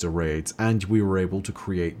master raids, and we were able to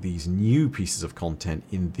create these new pieces of content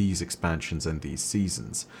in these expansions and these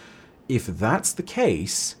seasons. If that's the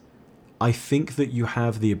case, I think that you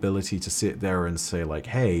have the ability to sit there and say, like,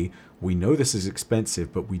 hey, we know this is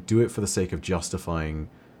expensive, but we do it for the sake of justifying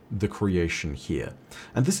the creation here.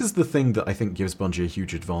 And this is the thing that I think gives Bungie a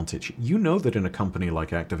huge advantage. You know that in a company like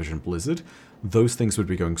Activision Blizzard, those things would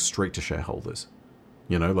be going straight to shareholders.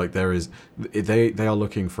 You know, like they are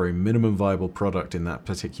looking for a minimum viable product in that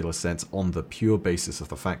particular sense, on the pure basis of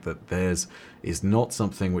the fact that theirs is not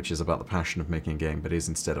something which is about the passion of making a game, but is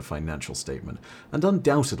instead a financial statement. And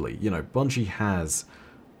undoubtedly, you know, Bungie has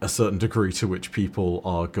a certain degree to which people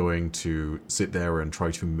are going to sit there and try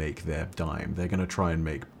to make their dime. They're going to try and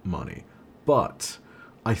make money. But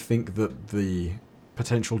I think that the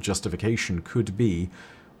potential justification could be,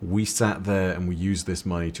 we sat there and we used this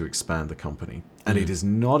money to expand the company. And it is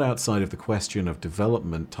not outside of the question of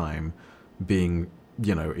development time being,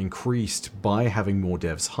 you know, increased by having more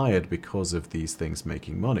devs hired because of these things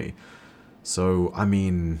making money. So, I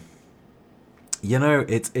mean, you know,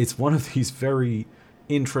 it's one of these very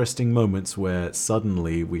interesting moments where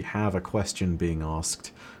suddenly we have a question being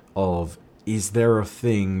asked of, is there a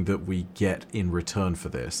thing that we get in return for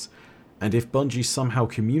this? And if Bungie somehow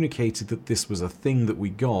communicated that this was a thing that we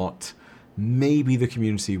got, maybe the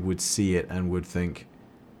community would see it and would think,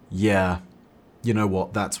 yeah, you know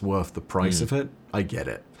what, that's worth the price of it. I get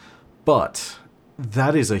it. But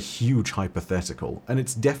that is a huge hypothetical, and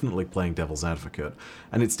it's definitely playing devil's advocate.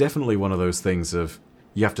 And it's definitely one of those things of,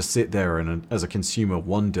 you have to sit there and, as a consumer,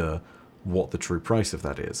 wonder what the true price of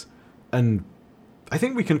that is. And I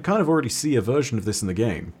think we can kind of already see a version of this in the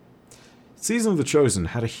game. Season of the Chosen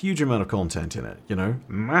had a huge amount of content in it, you know?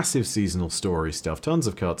 Massive seasonal story stuff, tons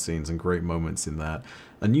of cutscenes and great moments in that.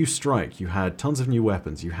 A new strike, you had tons of new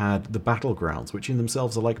weapons, you had the battlegrounds, which in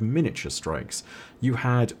themselves are like miniature strikes. You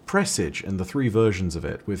had Presage and the 3 versions of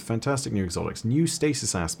it, with fantastic new exotics, new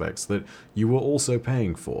stasis aspects that you were also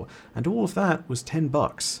paying for. And all of that was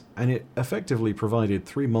 $10, and it effectively provided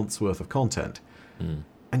 3 months worth of content.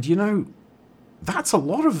 And you know, that's a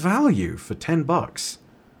lot of value for $10.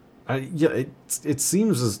 Yeah, it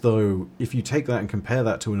seems as though if you take that and compare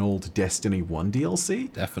that to an old Destiny 1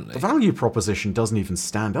 DLC, definitely, the value proposition doesn't even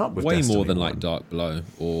stand up with way Destiny more than 1. like Dark Below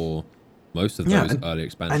or most of those early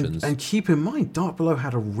expansions. And keep in mind, Dark Below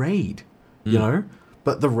had a raid, you know?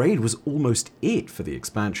 But the raid was almost it for the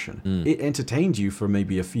expansion. It entertained you for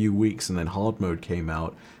maybe a few weeks, and then hard mode came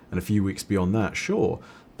out, and a few weeks beyond that, sure.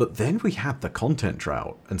 But then we had the content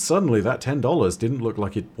drought, and suddenly that $10 didn't look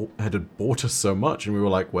like it had bought us so much, and we were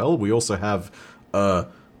like, well, we also have a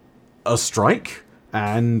strike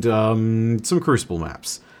and some Crucible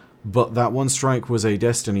maps. But that one strike was a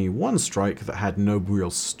Destiny 1 strike that had no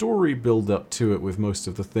real story build up to it with most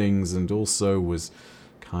of the things, and also was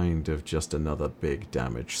kind of just another big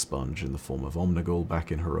damage sponge in the form of Omnigul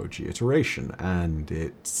back in her OG iteration. And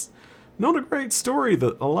it's not a great story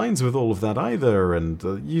that aligns with all of that either,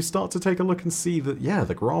 and you start to take a look and see that, yeah,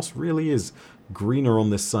 the grass really is greener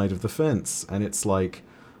on this side of the fence, and it's like,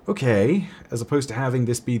 okay, as opposed to having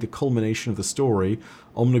this be the culmination of the story,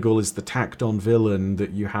 Omnigul is the tacked-on villain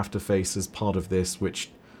that you have to face as part of this, which,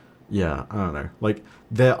 yeah, I don't know. Like,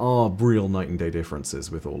 there are real night and day differences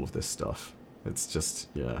with all of this stuff. It's just,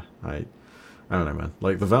 yeah, I don't know, man.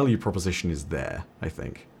 Like, the value proposition is there, I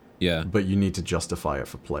think. Yeah. But you need to justify it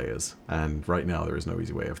for players, and right now there is no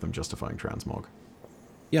easy way of them justifying transmog.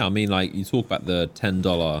 Yeah, I mean, like, you talk about the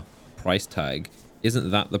 $10 price tag.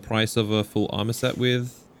 Isn't that the price of a full armor set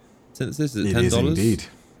with synthesis? Is it $10? It is indeed.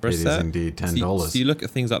 For a it set? is indeed $10. So you look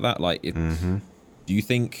at things like that, like, do you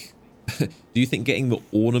think getting the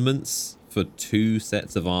ornaments for 2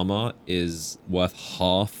 sets of armor is worth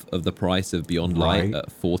half of the price of Beyond Light at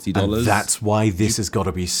 $40? And that's why this has got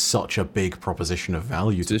to be such a big proposition of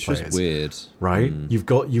value to players. It's just weird, right? You've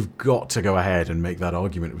got to go ahead and make that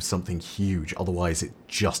argument with something huge, otherwise it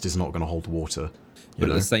just is not going to hold water. But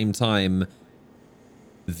at the same time,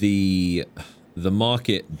 the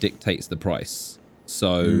market dictates the price.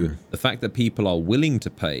 So the fact that people are willing to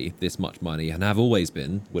pay this much money and have always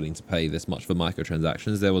been willing to pay this much for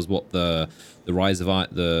microtransactions. There was the rise of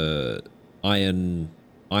the Iron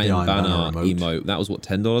Banner emote. That was what,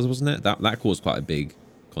 $10, wasn't it? That caused quite a big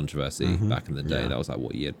controversy back in the day. That was like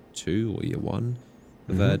what, year 2 or year 1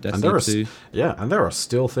 of Destiny 2. Yeah, and there are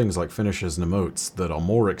still things like finishers and emotes that are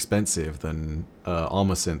more expensive than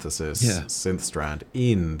armor synthesis, synth strand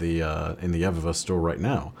in the Eververse store right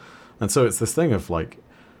now. And so it's this thing of like,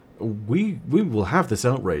 we will have this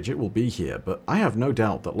outrage, it will be here, but I have no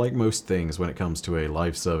doubt that, like most things when it comes to a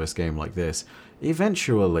live service game like this,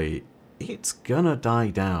 eventually it's gonna die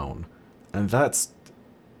down. And that's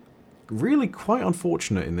really quite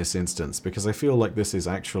unfortunate in this instance, because I feel like this is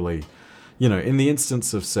actually, you know, in the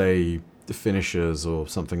instance of, say, the finishers or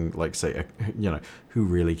something like, say, who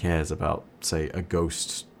really cares about, say, a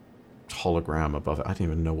ghost hologram above it? I don't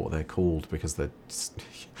even know what they're called, because they're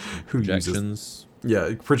projections.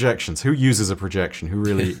 Projections. Who uses a projection? Who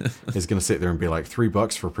really is going to sit there and be like,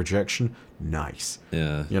 $3 for a projection? Nice.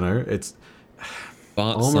 Yeah. You know, it's...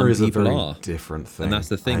 But armor is a very are. different thing. And that's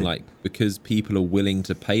the thing, like, because people are willing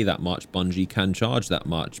to pay that much, Bungie can charge that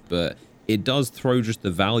much, but it does throw just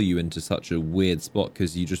the value into such a weird spot,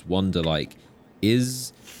 because you just wonder, like,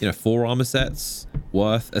 is, 4 armor sets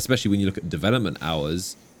worth, especially when you look at development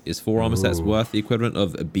hours, is 4 armor sets worth the equivalent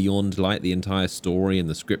of Beyond Light, the entire story and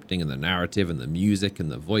the scripting and the narrative and the music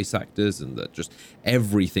and the voice actors and just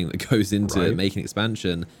everything that goes into making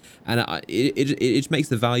expansion? And it just makes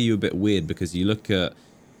the value a bit weird, because you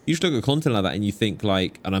just look at content like that and you think,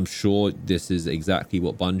 like, and I'm sure this is exactly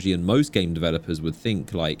what Bungie and most game developers would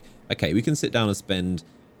think, like, okay, we can sit down and spend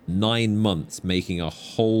 9 months making a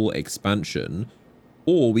whole expansion,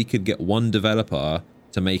 or we could get one developer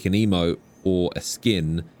to make an emote or a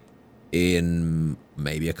skin in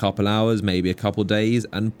maybe a couple hours, maybe a couple days,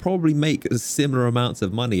 and probably make similar amounts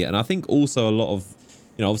of money. And I think also a lot of,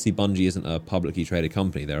 obviously Bungie isn't a publicly traded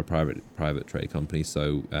company; they're a private trade company,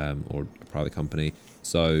 so or a private company.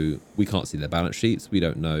 So we can't see their balance sheets. We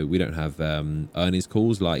don't know. We don't have earnings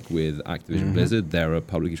calls like with Activision Blizzard. They're a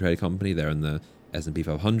publicly traded company. They're in the S&P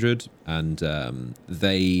 500, and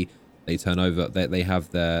they turn over. They have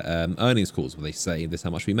their earnings calls where they say, "This is how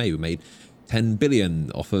much we made. We made 10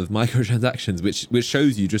 billion off of microtransactions," which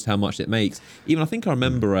shows you just how much it makes. Even I think I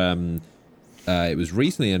remember it was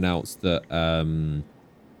recently announced that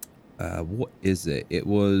what is it? It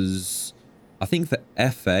was, I think the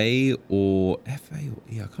FA, I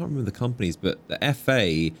can't remember the companies, but the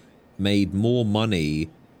FA made more money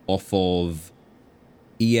off of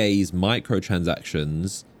EA's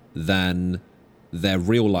microtransactions than their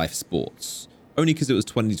real life sports. Only because it was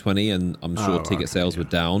 2020 and I'm sure ticket sales were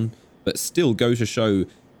down. But still goes to show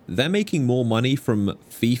they're making more money from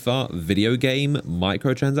FIFA video game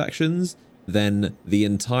microtransactions than the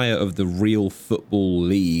entire of the real football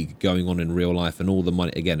league going on in real life. And all the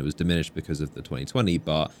money, again, it was diminished because of the 2020,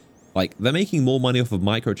 but like they're making more money off of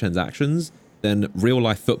microtransactions than real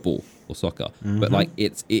life football or soccer. But like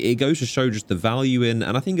it goes to show just the value in,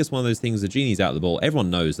 and I think it's one of those things, the genie's out of the ball. Everyone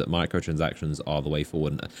knows that microtransactions are the way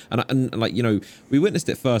forward. And like, we witnessed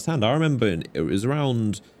it firsthand. I remember it was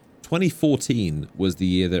around 2014 was the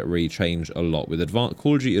year that it really changed a lot with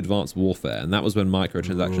Call of Duty Advanced Warfare, and that was when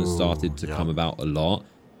microtransactions started to come about a lot.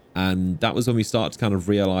 And that was when we started to kind of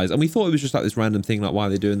realize, and we thought it was just like this random thing, like why are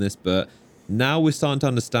they doing this? But now we're starting to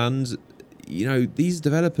understand, you know, these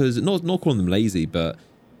developers, not calling them lazy, but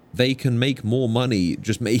they can make more money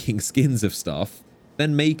just making skins of stuff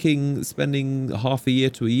than spending half a year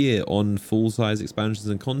to a year on full-size expansions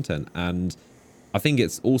and content. And I think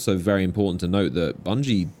it's also very important to note that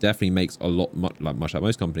Bungie definitely makes a lot, much like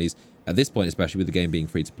most companies, at this point, especially with the game being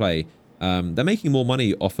free to play, they're making more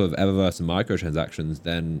money off of Eververse and microtransactions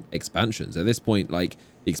than expansions. At this point, like,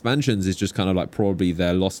 the expansions is just kind of like probably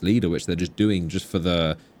their lost leader, which they're just doing just for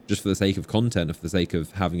the sake of content and for the sake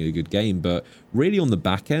of having a good game. But really on the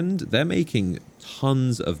back end, they're making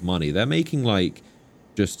tons of money. They're making like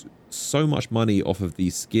just so much money off of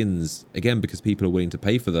these skins, again, because people are willing to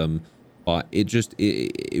pay for them. But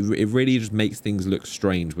it really just makes things look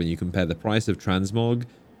strange when you compare the price of transmog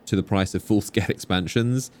to the price of full-scale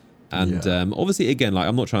expansions. And obviously, again, like,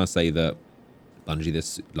 I'm not trying to say that Bungie,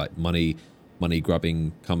 this like money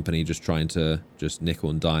grubbing company, just trying to just nickel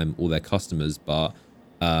and dime all their customers, but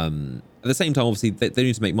at the same time, obviously, they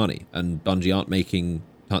need to make money, and Bungie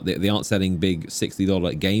they aren't selling big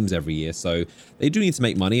 $60 games every year, so they do need to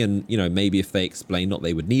make money. And you know, maybe if they explain, not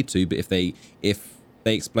they would need to, but if they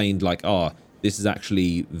explained like, this is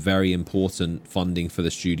actually very important funding for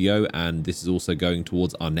the studio, and this is also going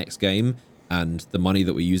towards our next game, and the money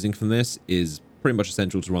that we're using from this is pretty much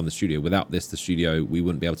essential to run the studio. Without this, the studio, we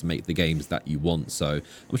wouldn't be able to make the games that you want. So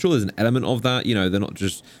I'm sure there's an element of that. You know, they're not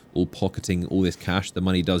just all pocketing all this cash. The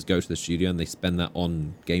money does go to the studio, and they spend that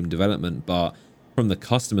on game development. But from the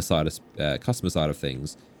customer side of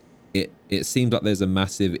things, it seems like there's a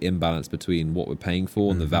massive imbalance between what we're paying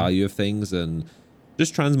for and the value of things. And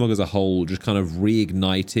just transmog as a whole just kind of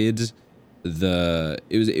reignited it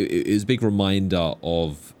was a big reminder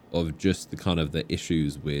of just the kind of the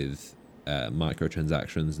issues with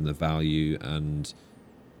microtransactions and the value. And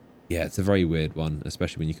yeah, it's a very weird one,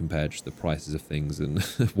 especially when you compare just the prices of things and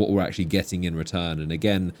what we're actually getting in return. And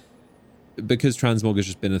again, because transmog has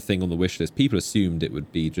just been a thing on the wish list, people assumed it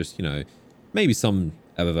would be just, you know, maybe some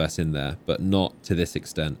Eververse in there, but not to this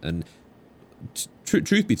extent. And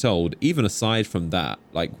truth be told, even aside from that,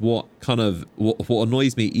 like what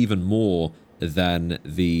annoys me even more than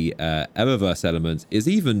the Eververse elements is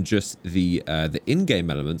even just the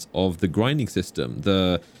in-game elements of the grinding system,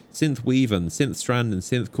 the synth weave and synth strand and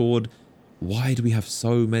synth cord. Why do we have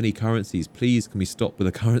so many currencies? Please, can we stop with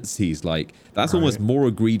the currencies? Like, that's almost more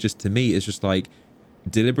egregious to me. It's just like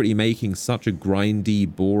deliberately making such a grindy,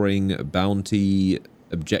 boring, bounty,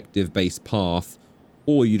 objective-based path,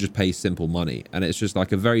 or you just pay simple money. And it's just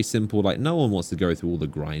like a very simple, like, no one wants to go through all the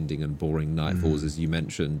grinding and boring nightfalls, as you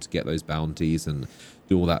mentioned, to get those bounties and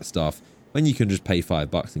do all that stuff, when you can just pay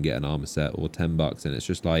 $5 and get an armor set, or $10. And it's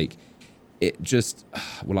just like,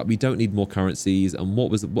 we don't need more currencies. And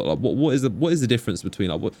what is the difference between,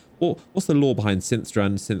 like, what's the law behind synth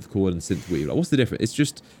strand, synth cord, and synth weave? Like, what's the difference? It's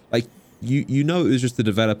just like, you know, it was just the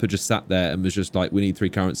developer just sat there and was just like, we need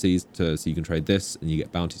 3 currencies so you can trade this, and you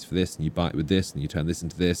get bounties for this, and you buy it with this, and you turn this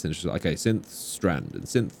into this. And it's just like, okay, synth strand and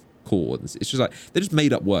synth cord. And it's just like, they're just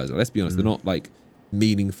made up words. Like, let's be honest, they're not like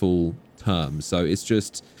meaningful terms. So it's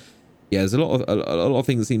just, yeah, there's a lot of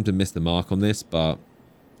things that seem to miss the mark on this, but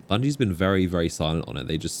Bungie's been very, very silent on it.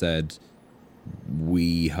 They just said,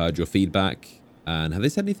 we heard your feedback. And have they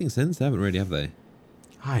said anything since? They haven't really, have they?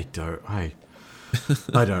 I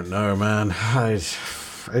don't know, man.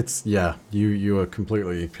 You are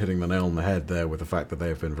completely hitting the nail on the head there with the fact that they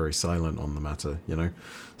have been very silent on the matter, you know.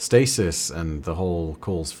 Stasis and the whole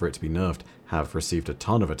calls for it to be nerfed have received a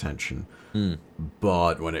ton of attention.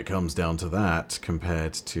 But when it comes down to that,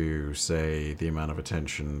 compared to, say, the amount of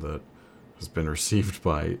attention that has been received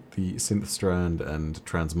by the synth strand and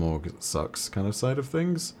transmog sucks kind of side of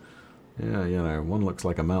things, yeah, you know, one looks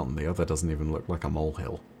like a mountain, the other doesn't even look like a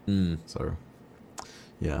molehill. So,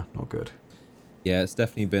 yeah, not good. Yeah, it's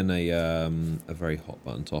definitely been a very hot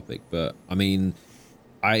button topic. But I mean,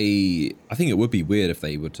 I think it would be weird if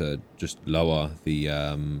they were to just lower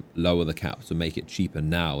the cap to make it cheaper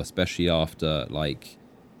now, especially after, like,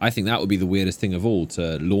 I think that would be the weirdest thing of all,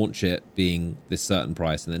 to launch it being this certain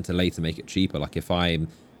price and then to later make it cheaper. Like if I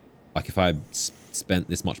spent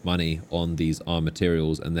this much money on these arm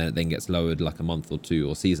materials and then it then gets lowered like a month or two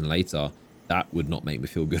or season later, that would not make me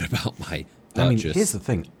feel good about my purchase. I mean, here's the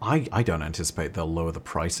thing. I don't anticipate they'll lower the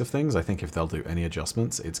price of things. I think if they'll do any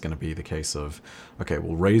adjustments, it's going to be the case of, okay,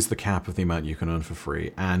 we'll raise the cap of the amount you can earn for free,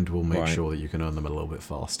 and we'll make sure that you can earn them a little bit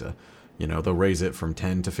faster. You know, they'll raise it from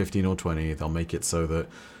 10 to 15 or 20. They'll make it so that,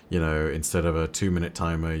 you know, instead of a 2-minute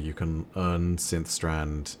timer, you can earn synth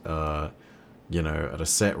strand, you know, at a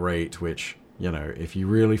set rate, which, You know, if you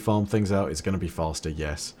really farm things out, it's going to be faster,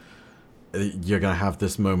 yes. You're going to have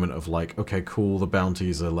this moment of like, okay, cool, the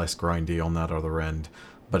bounties are less grindy on that other end,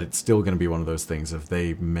 but it's still going to be one of those things of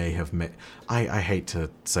they may have made... I hate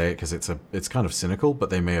to say it because it's kind of cynical,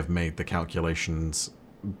 but they may have made the calculations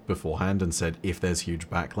beforehand and said, if there's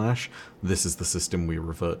huge backlash, this is the system we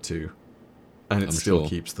revert to. And it still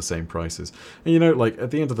keeps the same prices. And, you know, like,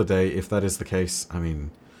 at the end of the day, if that is the case, I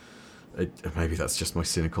mean... maybe that's just my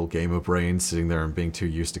cynical gamer brain sitting there and being too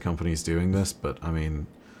used to companies doing this, but I mean,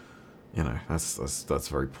 you know, that's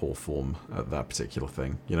very poor form at that particular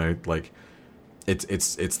thing. You know, like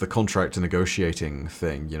it's the contract negotiating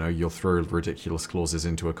thing. You know, you'll throw ridiculous clauses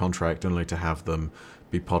into a contract only to have them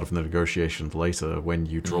be part of the negotiations later when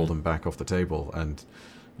you draw them back off the table. And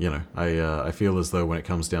you know, I feel as though when it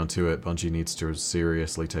comes down to it, Bungie needs to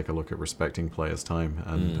seriously take a look at respecting players' time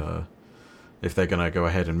and. If they're going to go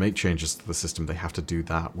ahead and make changes to the system, they have to do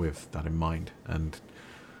that with that in mind. And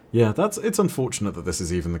yeah, it's unfortunate that this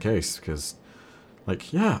is even the case, because,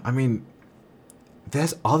 like, yeah, I mean,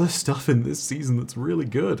 there's other stuff in this season that's really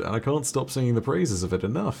good, and I can't stop singing the praises of it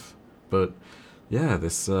enough. But yeah,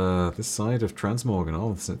 this side of transmog and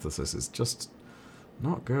all the synthesis is just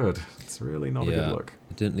not good. It's really not a good look.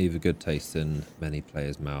 It didn't leave a good taste in many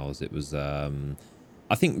players' mouths. It was, I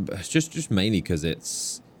think, just mainly because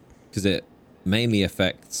it mainly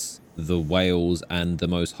affects the whales and the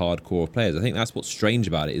most hardcore of players. I think that's what's strange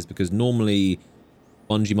about it, is because normally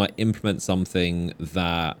Bungie might implement something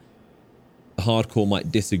that the hardcore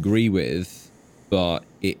might disagree with, but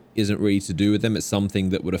it isn't really to do with them. It's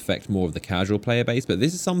something that would affect more of the casual player base. But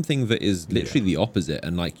this is something that is literally the opposite.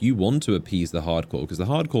 And like, you want to appease the hardcore, because the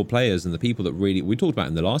hardcore players and the people that really, we talked about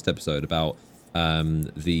in the last episode about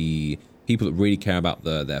the people that really care about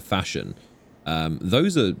their fashion.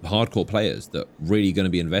 Those are hardcore players that really going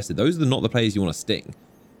to be invested. Those are not the players you want to sting.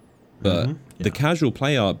 But the casual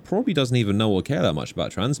player probably doesn't even know or care that much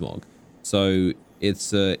about transmog. So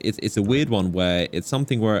it's a weird one where it's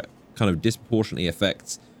something where it kind of disproportionately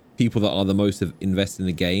affects people that are the most invested in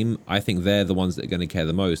the game. I think they're the ones that are going to care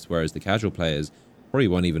the most, whereas the casual players probably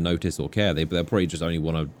won't even notice or care. They'll probably just only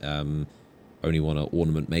want to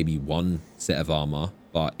ornament maybe one set of armor,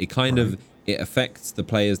 but it kind of it affects the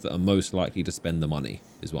players that are most likely to spend the money,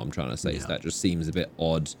 is what I'm trying to say. So that just seems a bit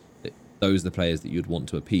odd. Those are the players that you'd want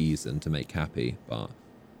to appease and to make happy, but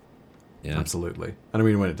yeah. Absolutely. And I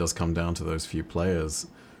mean, when it does come down to those few players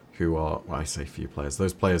who are, well, I say few players,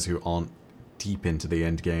 those players who aren't deep into the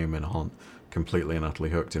end game and aren't completely and utterly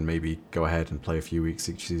hooked and maybe go ahead and play a few weeks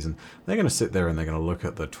each season, they're going to sit there and they're going to look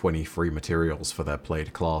at the 20 free materials for their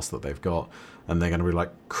played class that they've got, and they're going to be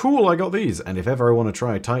like, cool, I got these, and if ever I want to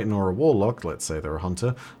try a Titan or a Warlock, let's say they're a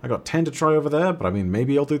Hunter, I got 10 to try over there, but I mean,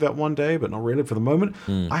 maybe I'll do that one day, but not really for the moment.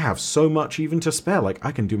 I have so much even to spare, like,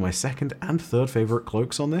 I can do my second and third favorite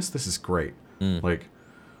cloaks on this. This is great. Like,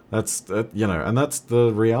 that's, you know, and that's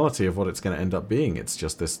the reality of what it's going to end up being. It's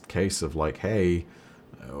just this case of like, hey,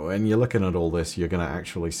 when you're looking at all this, you're going to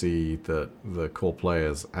actually see that the core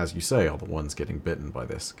players, as you say, are the ones getting bitten by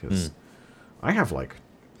this. Because I have like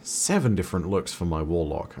 7 different looks for my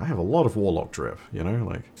Warlock. I have a lot of Warlock drip, you know,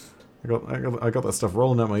 like I got that stuff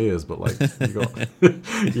rolling out my ears, but like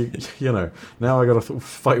you know, now I got to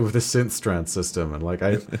fight with this synth strand system, and like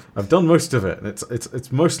I've done most of it, and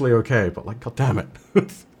it's mostly okay, but like, god damn it.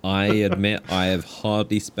 I admit I have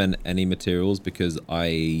hardly spent any materials because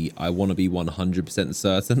I want to be 100%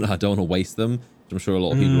 certain I don't want to waste them, which I'm sure a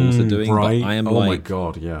lot of people are also doing. Right. But I am my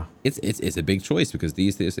god, yeah. It's a big choice because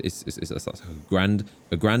it's a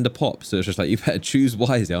grander pop. So it's just like, you better choose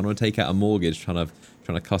wisely. I don't want to take out a mortgage trying to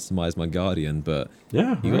customize my Guardian, but you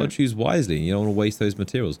got to choose wisely, and you don't want to waste those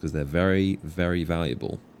materials because they're very, very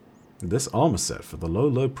valuable. This armor set for the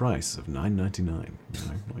low price of $9.99. You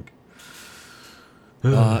know, like.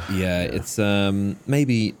 It's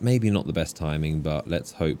maybe not the best timing, but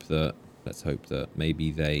let's hope that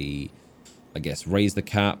maybe they, I guess, raise the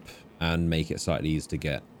cap and make it slightly easier to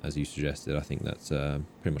get, as you suggested. I think that's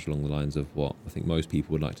pretty much along the lines of what I think most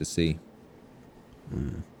people would like to see.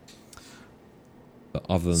 But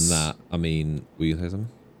other than that, I mean, will you say something?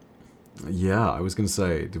 Yeah, I was going to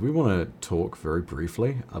say, did we want to talk very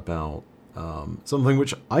briefly about something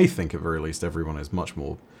which I think, at very least, everyone is much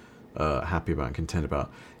more happy about and content about,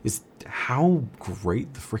 is how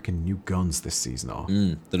great the freaking new guns this season are.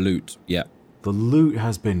 The loot, yeah. The loot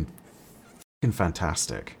has been freaking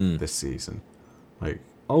fantastic this season. Like,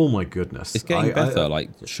 oh my goodness. It's getting better.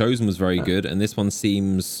 Like, Chosen was very good, and this one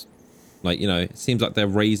seems like, you know, it seems like they're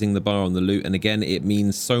raising the bar on the loot. And again, it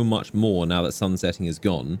means so much more now that sunsetting is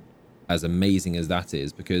gone, as amazing as that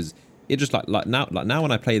is, because it just like now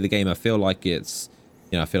when I play the game, I feel like it's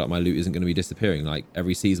you know, I feel like my loot isn't going to be disappearing. Like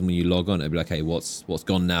every season when you log on, it'll be like, hey, what's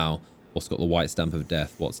gone now? What's got the white stamp of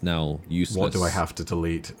death? What's now useless? What do I have to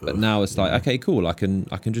delete? But now it's like, okay, cool. I can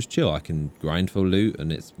just chill. I can grind for loot,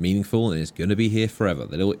 and it's meaningful, and it's gonna be here forever.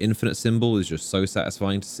 The little infinite symbol is just so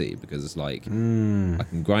satisfying to see, because it's like I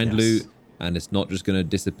can grind loot, and it's not just gonna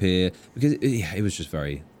disappear. Because it was just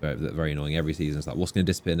very, very, very annoying. Every season, it's like, what's gonna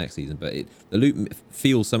disappear next season? But the loot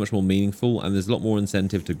feels so much more meaningful, and there's a lot more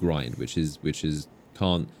incentive to grind, which is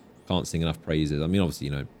can't sing enough praises. I mean, obviously,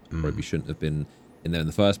 you know, probably shouldn't have been in there in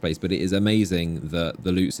the first place, but it is amazing that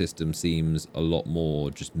the loot system seems a lot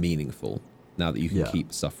more just meaningful now that you can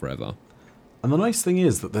keep stuff forever. And the nice thing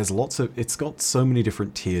is that there's it's got so many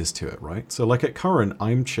different tiers to it, right? So like at current,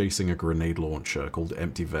 I'm chasing a grenade launcher called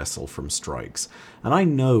Empty Vessel from Strikes. And I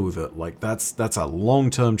know that like that's a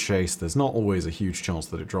long-term chase. There's not always a huge chance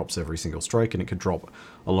that it drops every single strike, and it could drop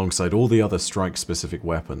alongside all the other strike-specific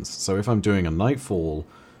weapons. So if I'm doing a Nightfall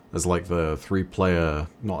as like the 3-player,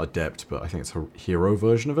 not Adept, but I think it's a hero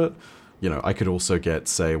version of it, you know, I could also get,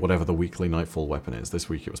 say, whatever the weekly Nightfall weapon is. This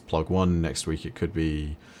week it was Plug 1, next week it could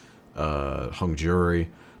be Hung Jury,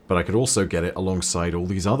 but I could also get it alongside all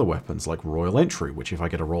these other weapons like Royal Entry, which if I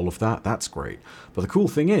get a roll of that, that's great. But the cool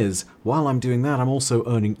thing is, while I'm doing that, I'm also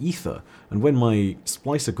earning ether, and when my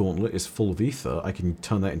Splicer Gauntlet is full of ether, I can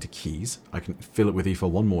turn that into keys, I can fill it with ether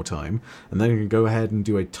one more time, and then I can go ahead and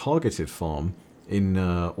do a targeted farm in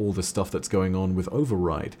all the stuff that's going on with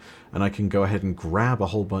Override. And I can go ahead and grab a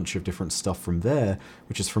whole bunch of different stuff from there,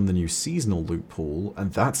 which is from the new seasonal loot pool,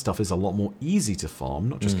 and that stuff is a lot more easy to farm,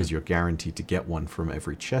 not just because you're guaranteed to get one from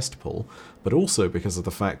every chest pull, but also because of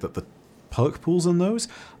the fact that the perk pools in those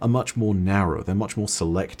are much more narrow, they're much more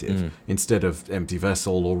selective, instead of Empty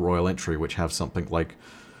Vessel or Royal Entry, which have something like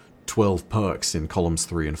 12 perks in columns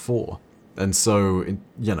 3 and 4. And so,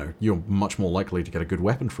 you know, you're much more likely to get a good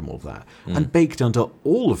weapon from all of that. And baked under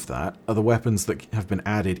all of that are the weapons that have been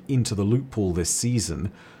added into the loot pool this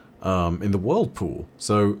season in the world pool.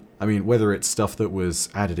 So, I mean, whether it's stuff that was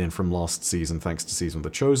added in from last season thanks to Season of the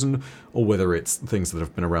Chosen, or whether it's things that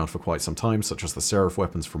have been around for quite some time, such as the Seraph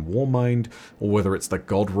weapons from Warmind, or whether it's the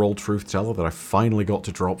God Roll Truth Teller that I finally got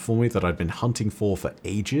to drop for me that I'd been hunting for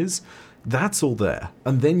ages, that's all there.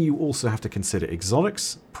 And then you also have to consider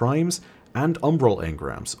exotics, primes, and umbral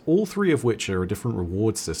engrams, all three of which are a different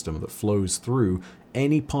reward system that flows through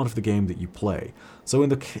any part of the game that you play. So in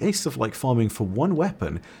the case of like farming for one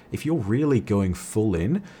weapon, if you're really going full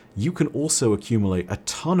in, you can also accumulate a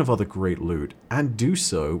ton of other great loot, and do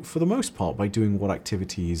so for the most part by doing what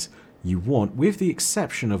activities you want, with the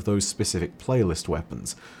exception of those specific playlist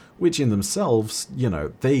weapons, which in themselves, you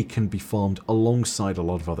know, they can be farmed alongside a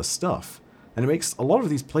lot of other stuff. And it makes a lot of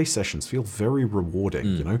these play sessions feel very rewarding,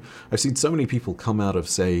 you know? I've seen so many people come out of,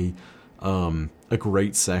 say, a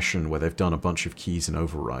great session where they've done a bunch of keys in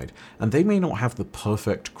Override, and they may not have the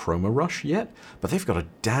perfect chroma rush yet, but they've got a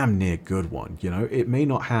damn near good one, you know? It may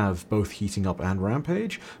not have both heating up and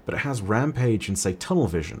rampage, but it has rampage and, say, tunnel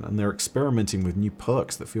vision, and they're experimenting with new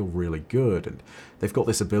perks that feel really good, and they've got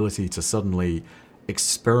this ability to suddenly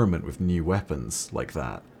experiment with new weapons like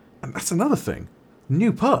that. And that's another thing.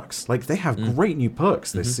 New perks. Like, they have great new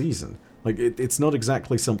perks this season. Like, it's not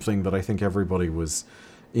exactly something that I think everybody was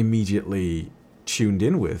immediately tuned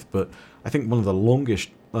in with, but I think one of the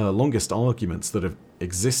longest arguments that have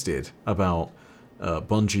existed about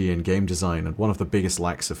Bungie and game design, and one of the biggest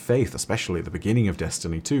lacks of faith, especially at the beginning of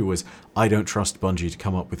Destiny 2, was, I don't trust Bungie to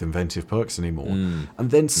come up with inventive perks anymore.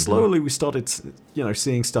 And then slowly we started, you know,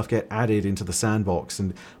 seeing stuff get added into the sandbox,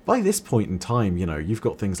 and by this point in time, you know, you've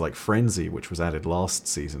got things like Frenzy, which was added last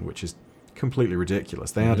season, which is completely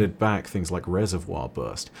ridiculous. They added back things like Reservoir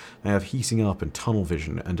Burst. They have Heating Up and Tunnel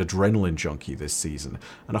Vision and Adrenaline Junkie this season,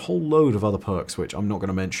 and a whole load of other perks, which I'm not going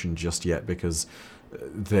to mention just yet because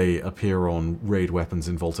they appear on raid weapons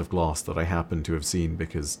in Vault of Glass that I happen to have seen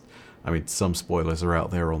because, I mean, some spoilers are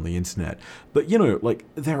out there on the internet. But, you know, like,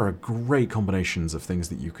 there are great combinations of things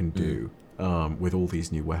that you can do with all these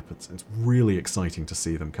new weapons. It's really exciting to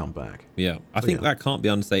see them come back. Yeah, I think that can't be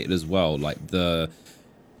understated as well. Like, the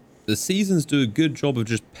seasons do a good job of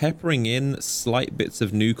just peppering in slight bits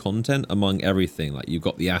of new content among everything. Like, you've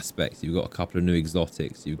got the aspects, you've got a couple of new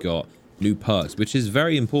exotics, you've got new perks, which is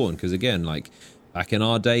very important because, again, like, back in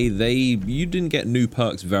our day, you didn't get new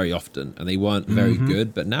perks very often, and they weren't very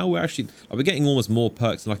good. But now we're getting almost more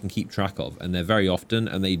perks than I can keep track of, and they're very often,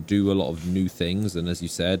 and they do a lot of new things. And as you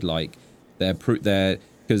said, like, they're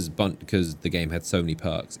because the game had so many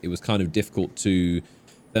perks, it was kind of difficult to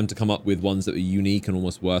them to come up with ones that were unique and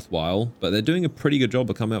almost worthwhile. But they're doing a pretty good job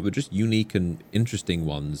of coming up with just unique and interesting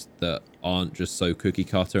ones that aren't just so cookie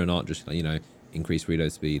cutter and aren't just, you know, increased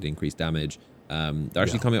reload speed, increased damage. They're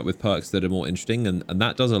actually coming up with perks that are more interesting, and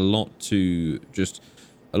that does a lot to just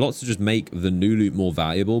make the new loot more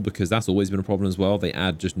valuable, because that's always been a problem as well. They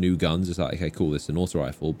add just new guns. It's like, okay, cool, this is an auto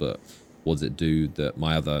rifle, but what does it do that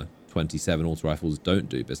my other 27 auto rifles don't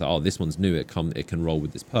do? But it's like, oh, this one's new, it can roll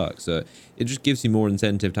with this perk. So it just gives you more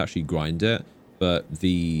incentive to actually grind it. But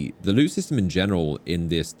the loot system in general in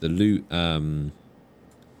this, the loot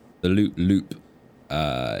loop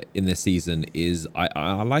in this season is,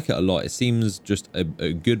 I like it a lot. It seems just a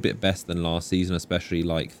good bit better than last season, especially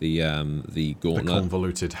like the gauntlet. The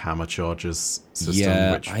convoluted hammer charges system,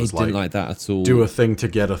 yeah, which I was didn't like that at all. Do a thing to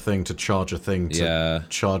get a thing to charge a thing to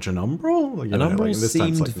charge an umbral. An umbral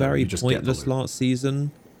seemed very pointless last season.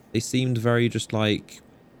 They seemed very just like,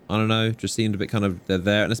 I don't know, just seemed a bit kind of, they're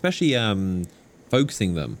there, and especially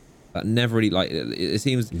focusing them. That never really, like, it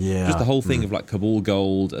seems just the whole thing of like Cabal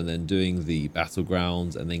Gold and then doing the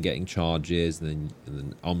battlegrounds and then getting charges and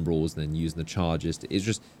then umbrals and then using the charges. It's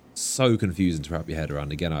just so confusing to wrap your head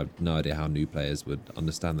around. Again, I have no idea how new players would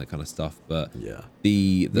understand that kind of stuff. But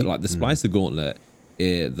the Splicer Gauntlet,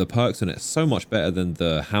 the perks on it are so much better than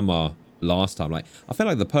the hammer last time. Like, I feel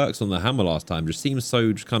like the perks on the hammer last time just seemed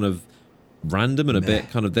so just kind of random and a bit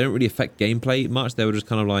kind of, they don't really affect gameplay much. They were just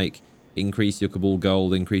kind of like, increase your Cabal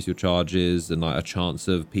Gold, increase your charges, and like a chance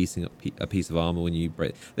of piecing up a piece of armor when you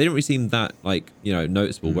break. They didn't really seem that, like, you know,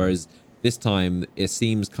 noticeable. Whereas this time it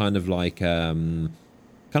seems kind of like kind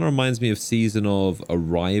of reminds me of Season of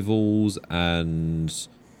Arrivals and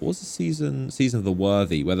what was the season of the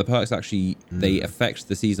Worthy, where the perks actually they affect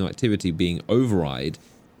the seasonal activity being override,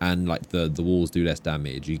 and like the walls do less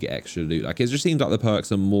damage, you get extra loot. Like, it just seems like the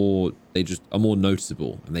perks are more, they just are more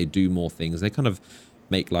noticeable and they do more things. They kind of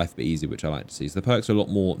make life a bit easier, which I like to see. So the perks are a lot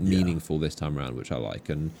more meaningful this time around, which I like.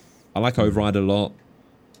 And I like override a lot.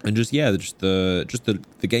 And just the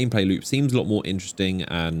gameplay loop seems a lot more interesting,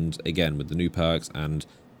 and again with the new perks and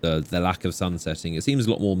the lack of sunsetting, it seems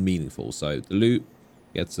a lot more meaningful. So the loot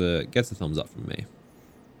gets a thumbs up from me.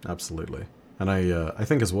 Absolutely. And I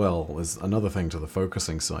think as well, there's another thing to the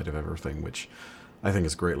focusing side of everything, which I think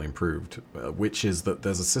is greatly improved, which is that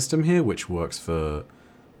there's a system here which works for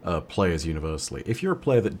players universally. If you're a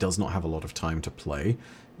player that does not have a lot of time to play,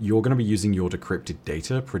 you're going to be using your decrypted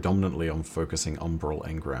data predominantly on focusing umbral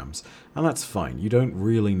engrams, and that's fine. You don't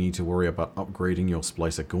really need to worry about upgrading your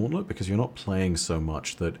Splicer Gauntlet because you're not playing so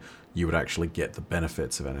much that you would actually get the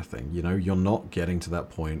benefits of anything. You know, you're not getting to that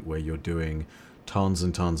point where you're doing tons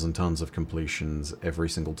and tons and tons of completions every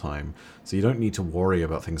single time, so you don't need to worry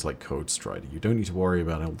about things like Code Strider. You don't need to worry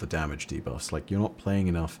about all the damage debuffs. Like, you're not playing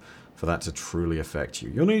enough for that to truly affect you.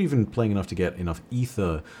 You're not even playing enough to get enough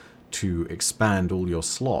ether to expand all your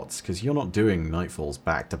slots, because you're not doing Nightfalls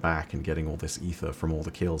back to back and getting all this ether from all the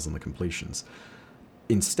kills and the completions.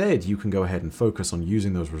 Instead, you can go ahead and focus on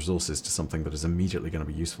using those resources to something that is immediately going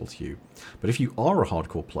to be useful to you. But if you are a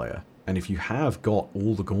hardcore player, and if you have got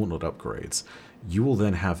all the Gauntlet upgrades, you will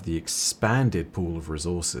then have the expanded pool of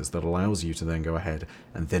resources that allows you to then go ahead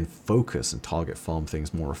and then focus and target farm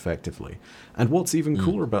things more effectively. And what's even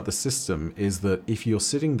cooler about the system is that if you're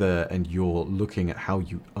sitting there and you're looking at how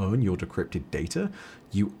you earn your decrypted data,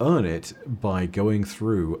 you earn it by going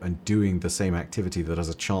through and doing the same activity that has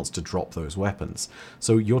a chance to drop those weapons.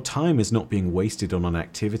 So your time is not being wasted on an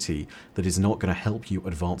activity that is not going to help you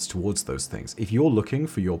advance towards those things. If you're looking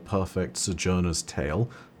for your perfect Sojourner's Tale,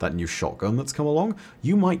 that new shotgun that's come along,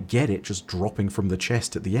 you might get it just dropping from the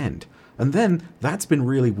chest at the end. And then that's been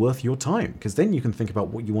really worth your time, because then you can think about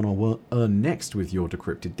what you want to earn next with your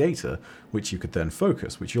decrypted data, which you could then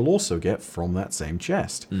focus, which you'll also get from that same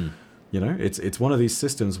chest. You know, it's one of these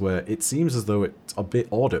systems where it seems as though it's a bit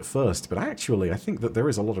odd at first, but actually I think that there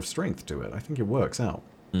is a lot of strength to it. I think it works out.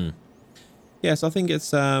 Yes, I think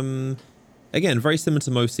it's, again, very similar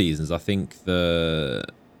to most seasons. I think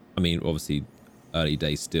obviously early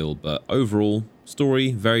days still, but overall,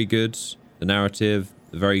 story, very good. The narrative,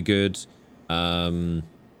 very good. The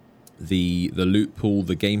loot pool,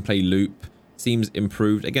 the gameplay loop seems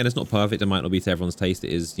improved. Again, it's not perfect. It might not be to everyone's taste.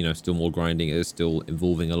 It is, still more grinding. It is still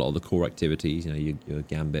involving a lot of the core activities, your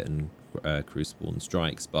Gambit and Crucible and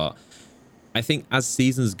Strikes. But I think as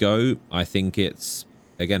seasons go, I think it's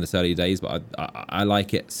early days, but I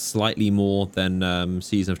like it slightly more than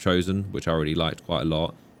Season of Chosen, which I already liked quite a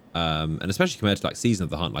lot. And especially compared to like Season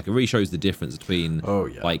of the Hunt, like it really shows the difference between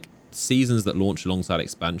like seasons that launch alongside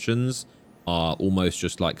expansions are almost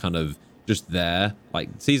just like kind of just there. Like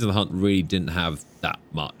Season of the Hunt really didn't have that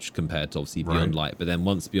much compared to obviously Beyond Light, but then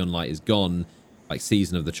once Beyond Light is gone, like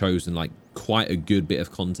Season of the Chosen, like quite a good bit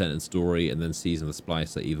of content and story, and then Season of the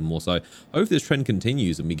Splicer even more so. I hope this trend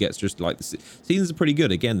continues and we get just like the seasons are pretty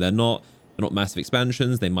good. Again, they're not they're not massive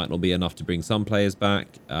expansions. They might not be enough to bring some players back.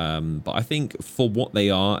 But I think for what they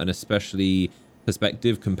are, and especially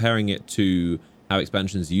perspective, comparing it to how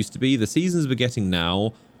expansions used to be, the seasons we're getting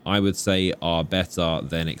now, I would say, are better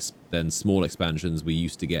than small expansions we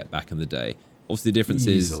used to get back in the day. Obviously, the difference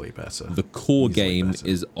is the core game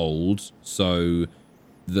is old, so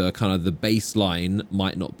the kind of the baseline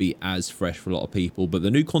might not be as fresh for a lot of people. But the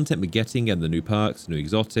new content we're getting, and the new perks, new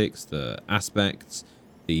exotics, the aspects,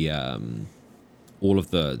 the all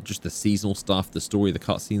of the just the seasonal stuff, the story, the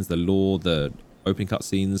cutscenes, the lore, the opening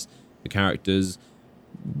cutscenes, the characters,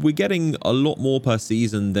 we're getting a lot more per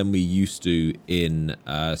season than we used to in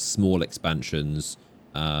small expansions.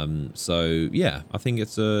 So yeah, I think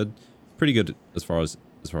it's pretty good as far as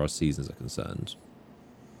seasons are concerned.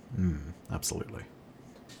 Absolutely.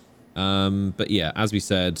 But yeah, as we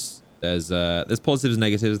said, there's positives and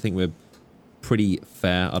negatives. I think we're pretty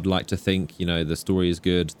fair. I'd like to think, the story is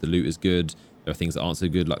good, the loot is good. There are things that aren't so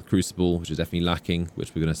good, like the Crucible, which is definitely lacking,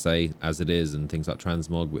 which we're going to say as it is, and things like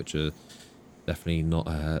transmog, which are definitely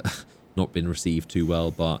not been received too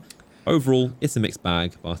well. But overall, it's a mixed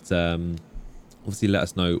bag. But obviously, let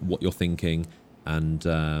us know what you're thinking, and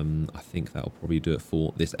I think that'll probably do it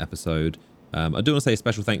for this episode. I do want to say a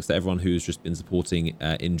special thanks to everyone who's just been supporting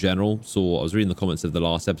in general. I was reading the comments of the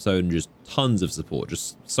last episode, and just tons of support,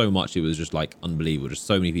 just so much. It was just like unbelievable. Just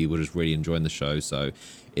so many people just really enjoying the show. So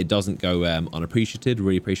it doesn't go unappreciated.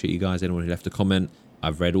 Really appreciate you guys. Anyone who left a comment,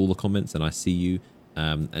 I've read all the comments and I see you.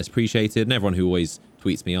 It's appreciated. And everyone who always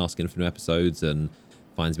tweets me asking for new episodes and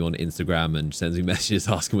finds me on Instagram and sends me messages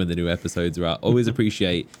asking when the new episodes are out. Always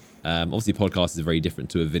appreciate. Obviously, podcast is very different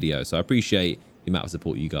to a video, so I appreciate the amount of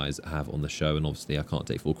support you guys have on the show. And obviously, I can't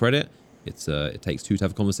take full credit. It takes two to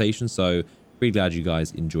have a conversation. So really glad you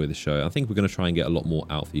guys enjoy the show. I think we're going to try and get a lot more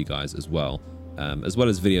out for you guys as well as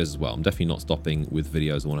videos as well. I'm definitely not stopping with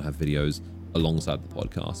videos. I want to have videos alongside the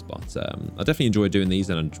podcast, but I definitely enjoy doing these,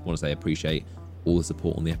 and I just want to say I appreciate all the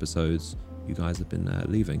support on the episodes you guys have been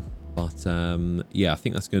leaving. But yeah, I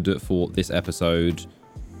think that's going to do it for this episode.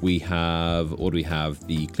 We have, or do we have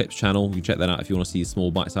the clips channel? You can check that out if you want to see small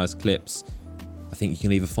bite-sized clips. I think you can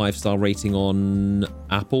leave a 5-star rating on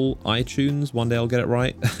Apple iTunes. One day I'll get it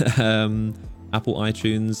right. Apple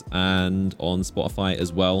iTunes and on Spotify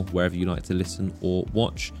as well, wherever you like to listen or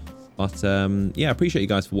watch. But yeah, I appreciate you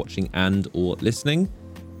guys for watching and or listening,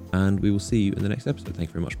 and we will see you in the next episode. Thank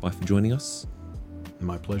you very much. Bye for joining us.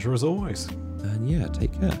 My pleasure as always. And yeah,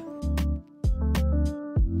 take care.